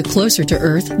believed that the closer to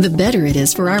Earth, the better it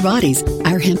is for our bodies.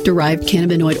 Our hemp-derived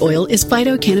cannabinoid oil is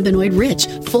phytocannabinoid-rich,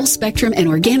 full-spectrum, and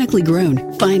organically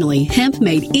grown. Finally, hemp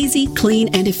made easy,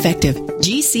 clean, and effective.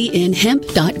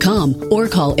 GCNhemp.com or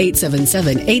call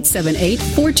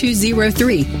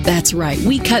 877-878-4203. That's right,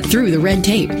 we cut through the red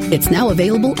tape. It's now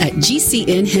available at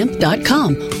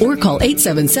GCNhemp.com or call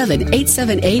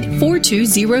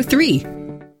 877-878-4203.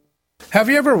 Have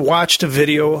you ever watched a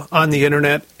video on the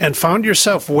internet and found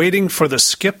yourself waiting for the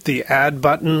skip the ad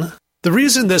button? The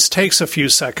reason this takes a few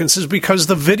seconds is because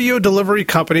the video delivery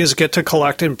companies get to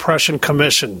collect impression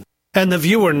commission, and the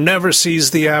viewer never sees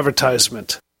the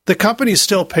advertisement. The company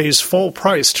still pays full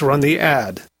price to run the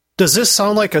ad. Does this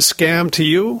sound like a scam to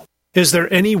you? Is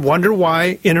there any wonder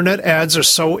why internet ads are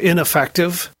so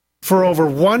ineffective? For over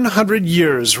 100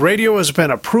 years, radio has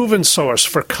been a proven source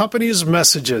for companies'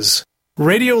 messages.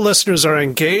 Radio listeners are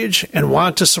engaged and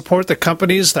want to support the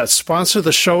companies that sponsor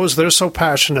the shows they're so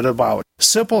passionate about.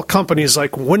 Simple companies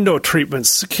like window treatments,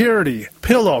 security,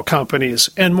 pillow companies,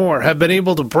 and more have been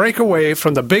able to break away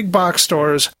from the big box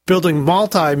stores, building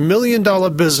multi-million-dollar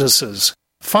businesses.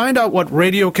 Find out what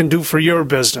radio can do for your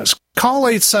business. Call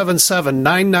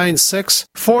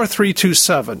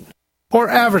 877-996-4327 or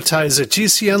advertise at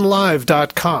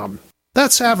gcnlive.com.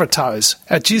 That's advertise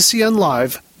at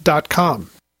gcnlive.com.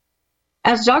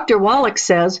 As Dr. Wallach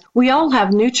says, we all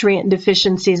have nutrient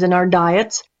deficiencies in our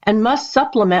diets and must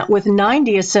supplement with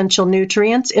 90 essential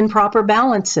nutrients in proper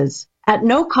balances. At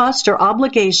no cost or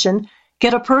obligation,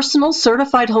 get a personal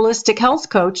certified holistic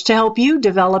health coach to help you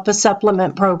develop a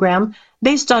supplement program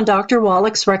based on Dr.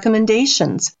 Wallach's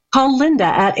recommendations. Call Linda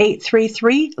at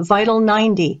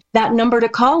 833-VITAL-90. That number to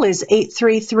call is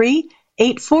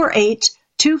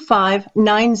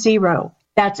 833-848-2590.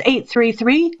 That's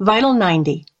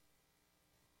 833-VITAL-90.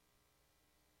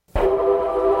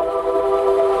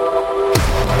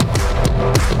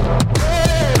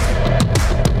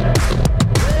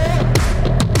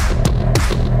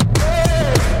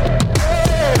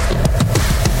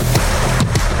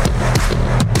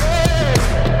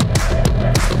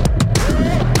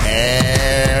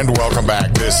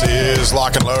 This is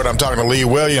Lock and Load. I'm talking to Lee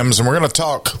Williams, and we're going to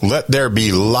talk Let There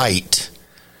Be Light.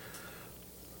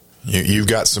 You've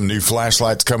got some new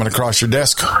flashlights coming across your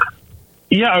desk.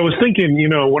 Yeah, I was thinking,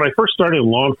 when I first started in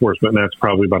law enforcement, and that's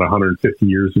probably about 150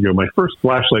 years ago, my first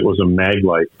flashlight was a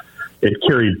Maglite. It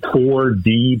carried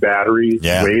 4D batteries,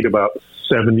 weighed about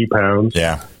 70 pounds,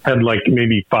 had like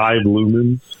maybe 5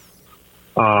 lumens.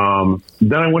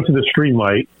 Then I went to the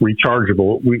Streamlight,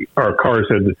 rechargeable. Our cars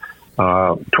had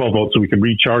 12 volts, so we could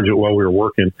recharge it while we were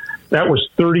working. That was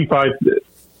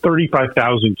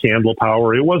 35,000 candle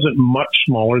power. It wasn't much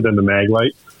smaller than the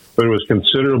Maglite, but it was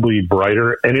considerably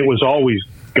brighter, and it was always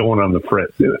going on the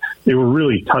fritz. They were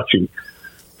really touchy.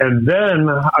 And then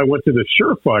I went to the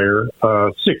Surefire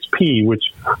 6P,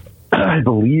 which I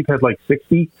believe had like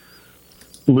 60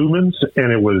 lumens,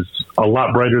 and it was a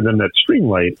lot brighter than that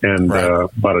Streamlight, and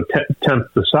about a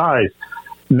tenth the size.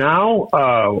 Now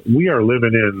we are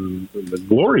living in the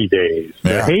glory days,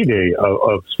 the heyday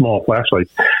of small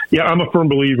flashlights. Yeah, I'm a firm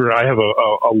believer. I have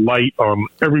a light on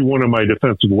every one of my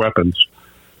defensive weapons,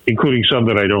 including some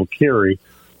that I don't carry.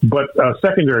 But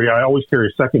secondary, I always carry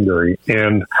a secondary.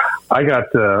 And I have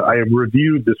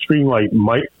reviewed the Streamlight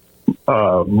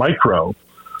Micro,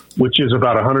 which is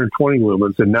about 120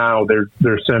 lumens, and now they're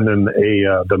sending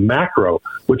the Macro,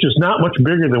 which is not much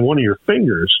bigger than one of your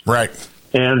fingers. Right.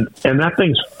 And that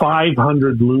thing's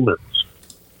 500 lumens.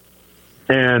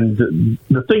 And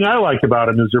the thing I like about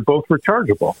them is they're both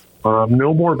rechargeable.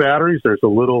 No more batteries. There's a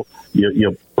little,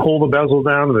 you pull the bezel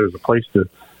down, and there's a place to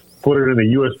put it in a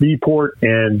USB port,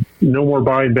 and no more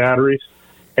buying batteries.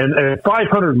 And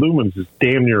 500 lumens is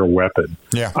damn near a weapon.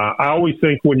 Yeah. I always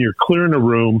think when you're clearing a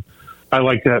room, I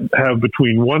like to have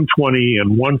between 120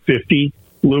 and 150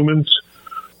 lumens.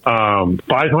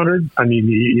 500, I mean,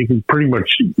 you can pretty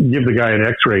much give the guy an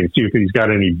x-ray and see if he's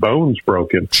got any bones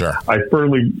broken. Sure. I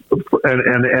firmly,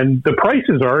 and the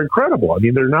prices are incredible. I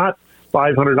mean, they're not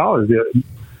 $500.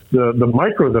 The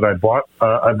Micro that I bought,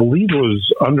 I believe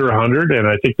was under 100, and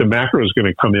I think the Macro is going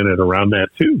to come in at around that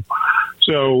too.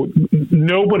 So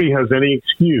nobody has any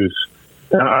excuse.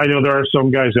 I know there are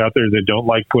some guys out there that don't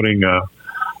like putting a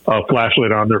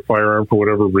flashlight on their firearm for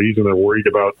whatever reason. They're worried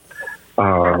about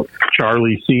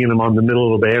Charlie seeing them on the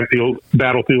middle of the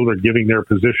battlefield or giving their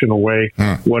position away,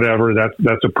 whatever.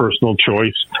 That's a personal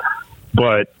choice.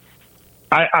 But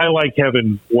I like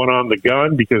having one on the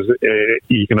gun because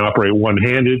you can operate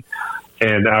one-handed.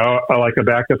 And I like a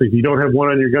backup. If you don't have one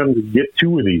on your gun, get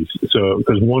 2 of these. So,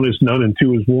 because 1 is none and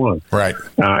 2 is 1. Right.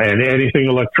 And anything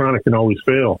electronic can always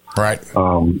fail. Right.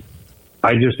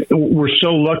 We're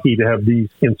so lucky to have these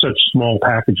in such small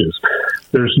packages.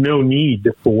 There's no need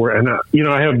for, and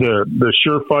I have the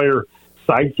Surefire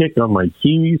Sidekick on my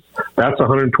keys. That's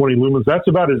 120 lumens. That's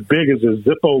about as big as a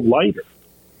Zippo lighter.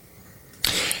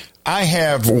 I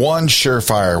have one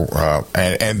Surefire,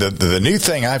 and the new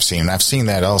thing I've seen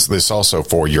this also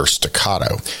for your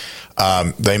staccato.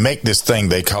 They make this thing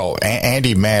they call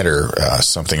antimatter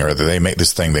something or other. They make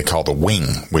this thing they call the wing,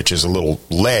 which is a little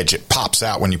ledge. It pops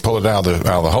out when you pull it out of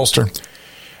the holster.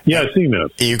 Yeah, I've seen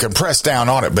those. You can press down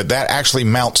on it, but that actually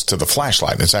mounts to the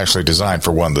flashlight. It's actually designed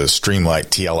for one of the Streamlight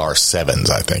TLR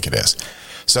 7s, I think it is.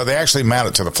 So they actually mount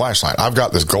it to the flashlight. I've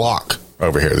got this Glock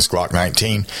over here, this Glock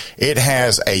 19. It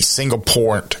has a single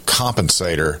port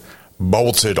compensator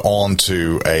bolted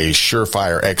onto a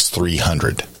Surefire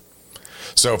X300.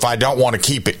 So if I don't want to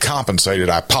keep it compensated,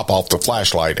 I pop off the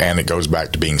flashlight and it goes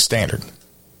back to being standard.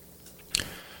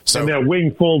 So, and that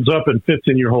wing folds up and fits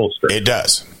in your holster. It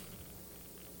does.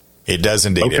 It does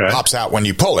indeed. Okay. It pops out when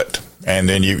you pull it, and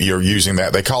then you're using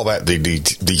that. They call that the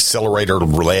decelerator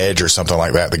ledge or something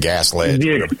like that, the gas ledge.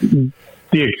 The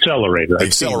accelerator. The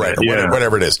accelerator,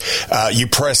 whatever it is. You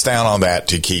press down on that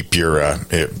to keep your,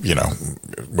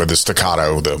 with the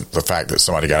staccato, the fact that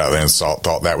somebody got out there and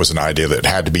thought that was an idea that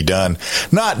had to be done.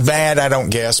 Not bad, I don't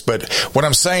guess, but what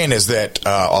I'm saying is that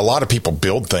a lot of people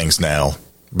build things now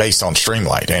based on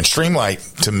Streamlight. And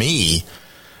Streamlight, to me,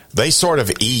 they sort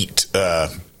of eat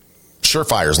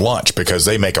Surefire's lunch because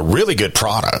they make a really good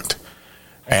product.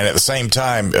 And at the same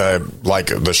time, like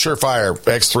the Surefire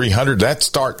X300, that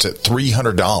starts at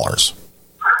 $300.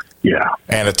 Yeah.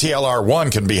 And a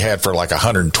TLR1 can be had for like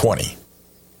 $120.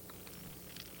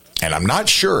 And I'm not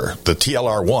sure the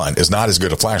TLR1 is not as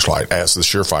good a flashlight as the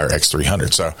Surefire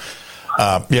X300. So,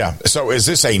 yeah. So is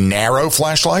this a narrow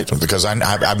flashlight? Because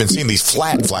I've been seeing these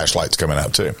flat flashlights coming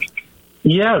out too.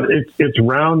 Yeah, it's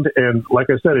round, and like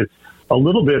I said, it's a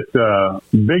little bit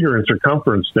bigger in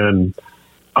circumference than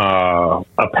a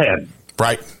pen.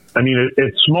 Right. I mean,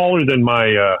 it's smaller than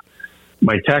my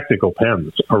tactical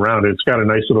pens around it. It's got a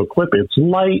nice little clip. It's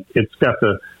light. It's got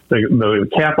the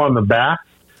cap on the back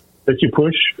that you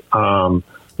push,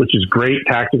 which is great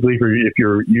tactically if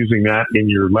you're using that in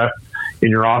your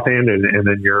offhand, and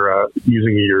then you're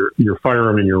using your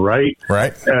firearm in your right.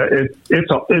 Right. It's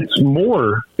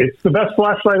the best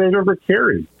flashlight I've ever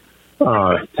carried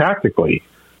tactically.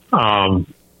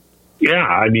 Yeah,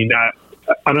 I mean,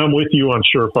 and I'm with you on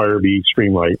Surefire v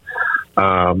Streamlight.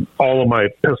 All of my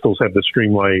pistols have the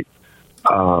Streamlight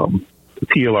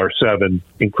TLR 7,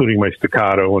 including my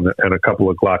Staccato and a couple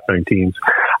of Glock 19s.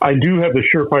 I do have the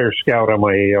Surefire Scout on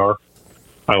my AR.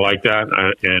 I like that,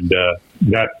 and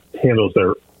that handles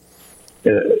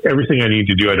everything I need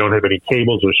to do. I don't have any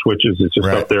cables or switches. It's just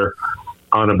up there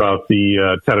on about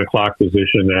the 10 o'clock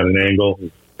position at an angle.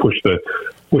 Push the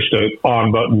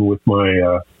on button with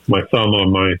my my thumb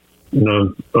on my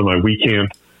weak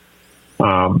hand.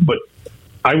 But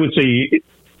I would say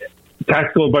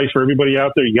tactical advice for everybody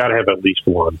out there: you got to have at least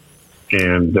one,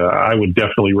 and I would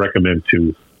definitely recommend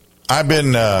two. I've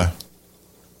been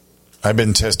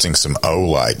testing some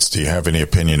O-lights. Do you have any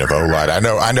opinion of O-light?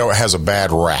 I know it has a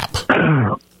bad rap.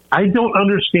 I don't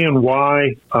understand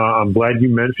why. I'm glad you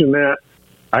mentioned that.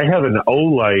 I have an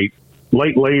O-light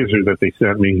light laser that they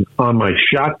sent me on my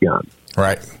shotgun.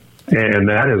 Right. And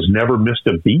that has never missed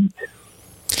a beat.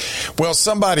 Well,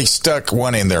 somebody stuck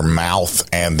one in their mouth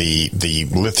and the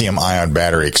lithium ion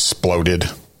battery exploded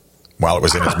while it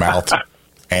was in his mouth. So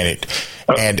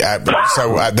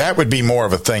that would be more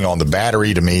of a thing on the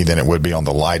battery to me than it would be on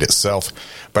the light itself.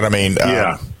 But I mean,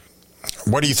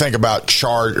 what do you think about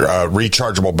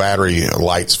rechargeable battery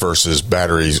lights versus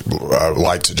batteries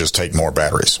lights that just take more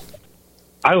batteries?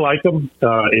 I like them.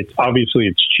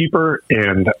 It's cheaper,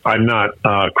 and I'm not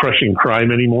crushing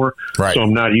crime anymore. Right. So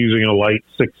I'm not using a light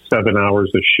 6-7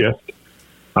 hours a shift.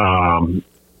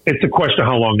 It's a question of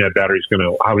how long that battery's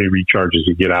how many recharges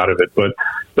you get out of it. But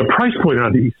the price point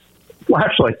on these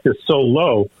flashlights is so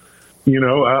low,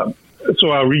 so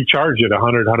I'll recharge it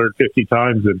 100, 150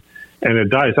 times and it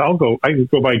dies. I can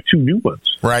go buy 2 new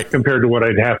ones. Right. Compared to what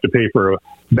I'd have to pay for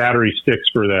battery sticks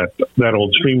for that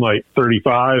old Streamlight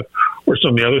 35 or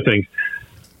some of the other things.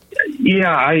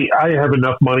 Yeah, I have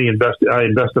enough money invested. I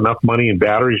invest enough money in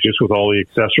batteries just with all the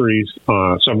accessories,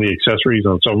 some of the accessories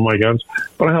on some of my guns.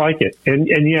 But I like it, and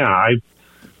yeah,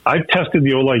 I've tested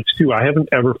the O-lights too. I haven't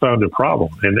ever found a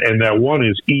problem, and that one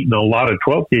is eating a lot of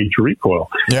 12 gauge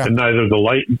recoil, and neither the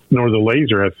light nor the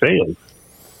laser have failed.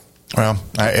 Well,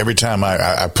 every time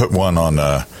I put one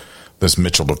on this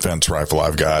Mitchell defense rifle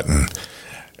I've got, and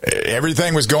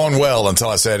everything was going well until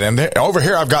I said, and over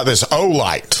here I've got this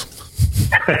O-light.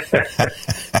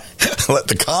 Let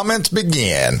the comments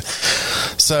begin.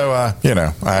 So, I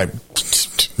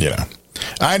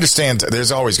understand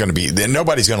there's always going to be,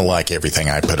 nobody's going to like everything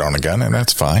I put on a gun, and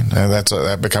that's fine.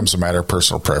 That becomes a matter of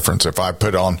personal preference. If I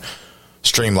put on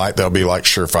Streamlight, they'll be like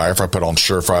Surefire. If I put on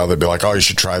Surefire, they'll be like, oh, you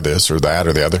should try this or that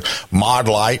or the other. Mod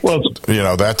Light,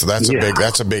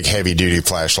 that's a big heavy duty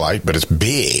flashlight, but it's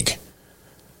big.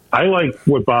 I like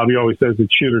what Bobby always says,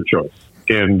 it's shooter choice.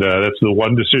 And that's the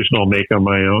one decision I'll make on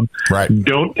my own. Right.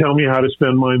 Don't tell me how to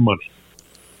spend my money.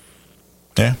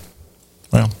 Yeah.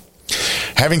 Well,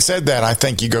 having said that, I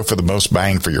think you go for the most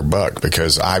bang for your buck,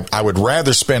 because I would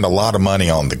rather spend a lot of money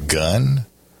on the gun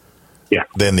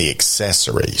than the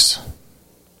accessories.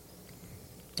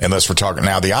 Unless we're talking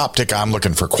now, the optic, I'm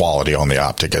looking for quality on the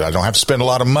optic. I don't have to spend a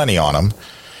lot of money on them.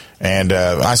 And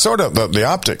I sort of, the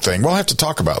optic thing, we'll have to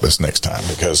talk about this next time,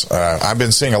 because I've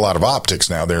been seeing a lot of optics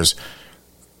now. There's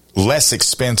less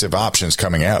expensive options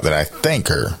coming out that I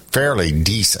think are fairly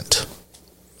decent.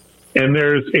 And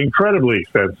there's incredibly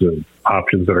expensive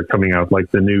options that are coming out, like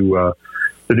the new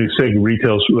SIG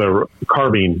retails,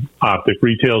 carbine optic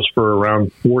retails for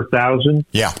around $4,000.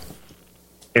 Yeah,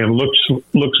 and looks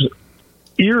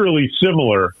eerily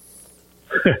similar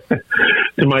to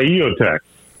my EOTech.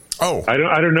 Oh, I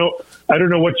don't know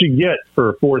what you get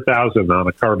for $4,000 on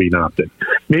a carbine optic.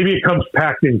 Maybe it comes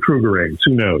packed in Kruger rings.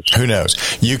 Who knows? Who knows?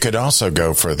 You could also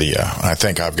go for the. I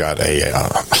think I've got a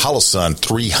Holosun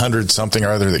 300 something or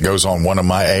other that goes on one of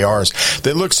my ARs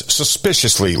that looks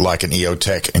suspiciously like an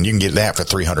EOTech, and you can get that for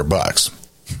 $300.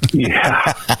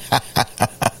 Yeah.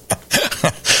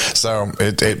 So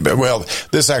well,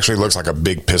 this actually looks like a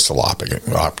big pistol optic.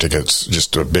 It's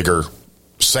just a bigger,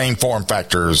 same form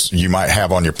factors you might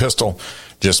have on your pistol,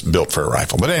 just built for a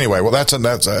rifle. But anyway, well, that's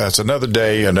another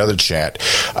day, another chat.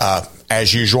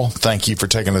 As usual, thank you for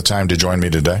taking the time to join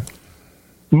me today.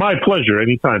 My pleasure.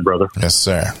 Anytime, brother. Yes,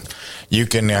 sir. You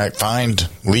can find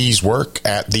Lee's work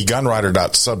at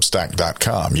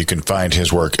thegunwriter.substack.com. You can find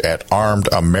his work at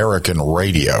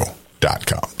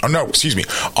armedamericanradio.com. Oh, no, excuse me,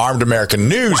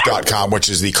 armedamericannews.com, which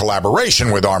is the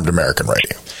collaboration with Armed American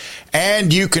Radio.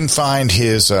 And you can find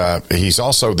his, he's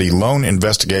also the lone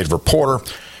investigative reporter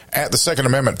at the Second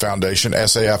Amendment Foundation,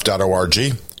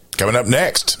 saf.org. Coming up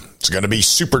next, it's going to be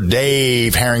Super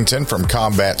Dave Harrington from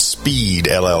Combat Speed,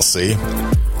 LLC.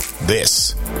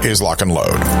 This is Lock and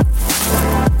Load.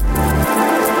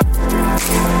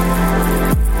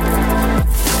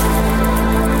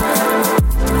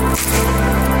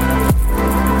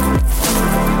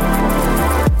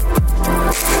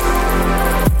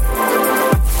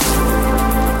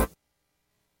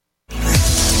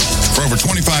 For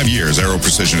 25 years, Aero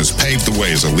Precision has paved the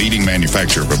way as a leading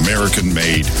manufacturer of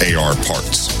American-made AR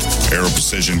parts. Aero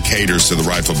Precision caters to the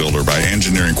rifle builder by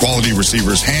engineering quality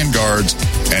receivers, handguards,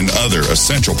 and other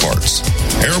essential parts.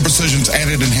 Aero Precision's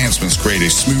added enhancements create a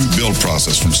smooth build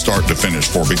process from start to finish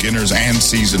for beginners and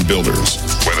seasoned builders.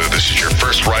 Whether this is your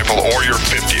first rifle or your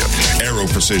 50th, Aero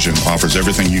Precision offers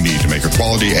everything you need to make a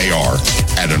quality AR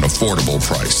at an affordable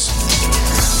price.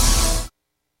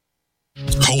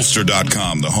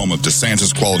 Holster.com, the home of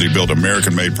DeSantis quality-built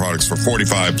American-made products for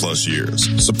 45-plus years.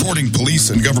 Supporting police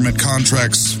and government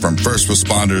contracts from first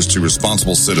responders to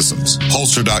responsible citizens.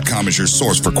 Holster.com is your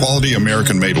source for quality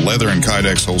American-made leather and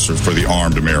Kydex holsters for the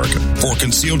armed American. For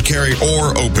concealed carry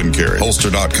or open carry,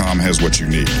 Holster.com has what you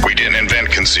need. We didn't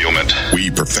invent concealment. We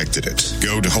perfected it.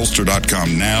 Go to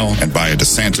Holster.com now and buy a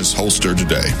DeSantis holster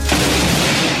today.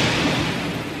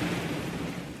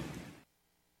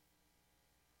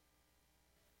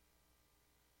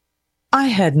 I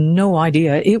had no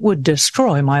idea it would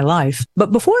destroy my life.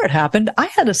 But before it happened, I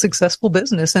had a successful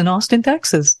business in Austin,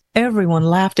 Texas. Everyone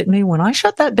laughed at me when I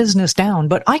shut that business down,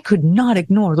 but I could not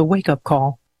ignore the wake-up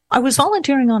call. I was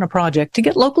volunteering on a project to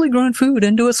get locally grown food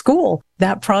into a school.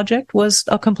 That project was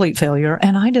a complete failure,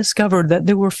 and I discovered that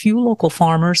there were few local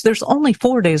farmers. There's only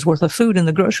 4 days worth of food in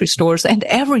the grocery stores, and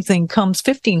everything comes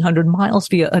 1,500 miles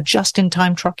via a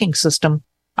just-in-time trucking system.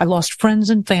 I lost friends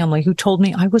and family who told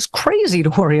me I was crazy to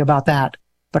worry about that,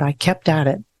 but I kept at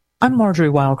it. I'm Marjorie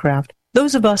Wildcraft.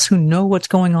 Those of us who know what's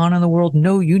going on in the world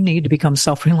know you need to become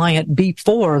self-reliant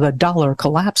before the dollar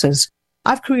collapses.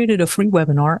 I've created a free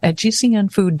webinar at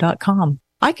gcnfood.com.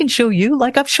 I can show you,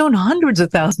 like I've shown hundreds of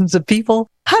thousands of people,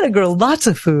 how to grow lots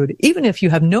of food, even if you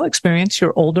have no experience,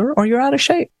 you're older, or you're out of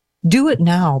shape. Do it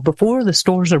now before the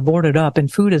stores are boarded up and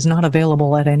food is not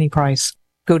available at any price.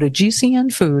 Go to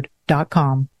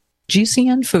gcnfood.com.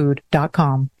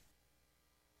 gcnfood.com.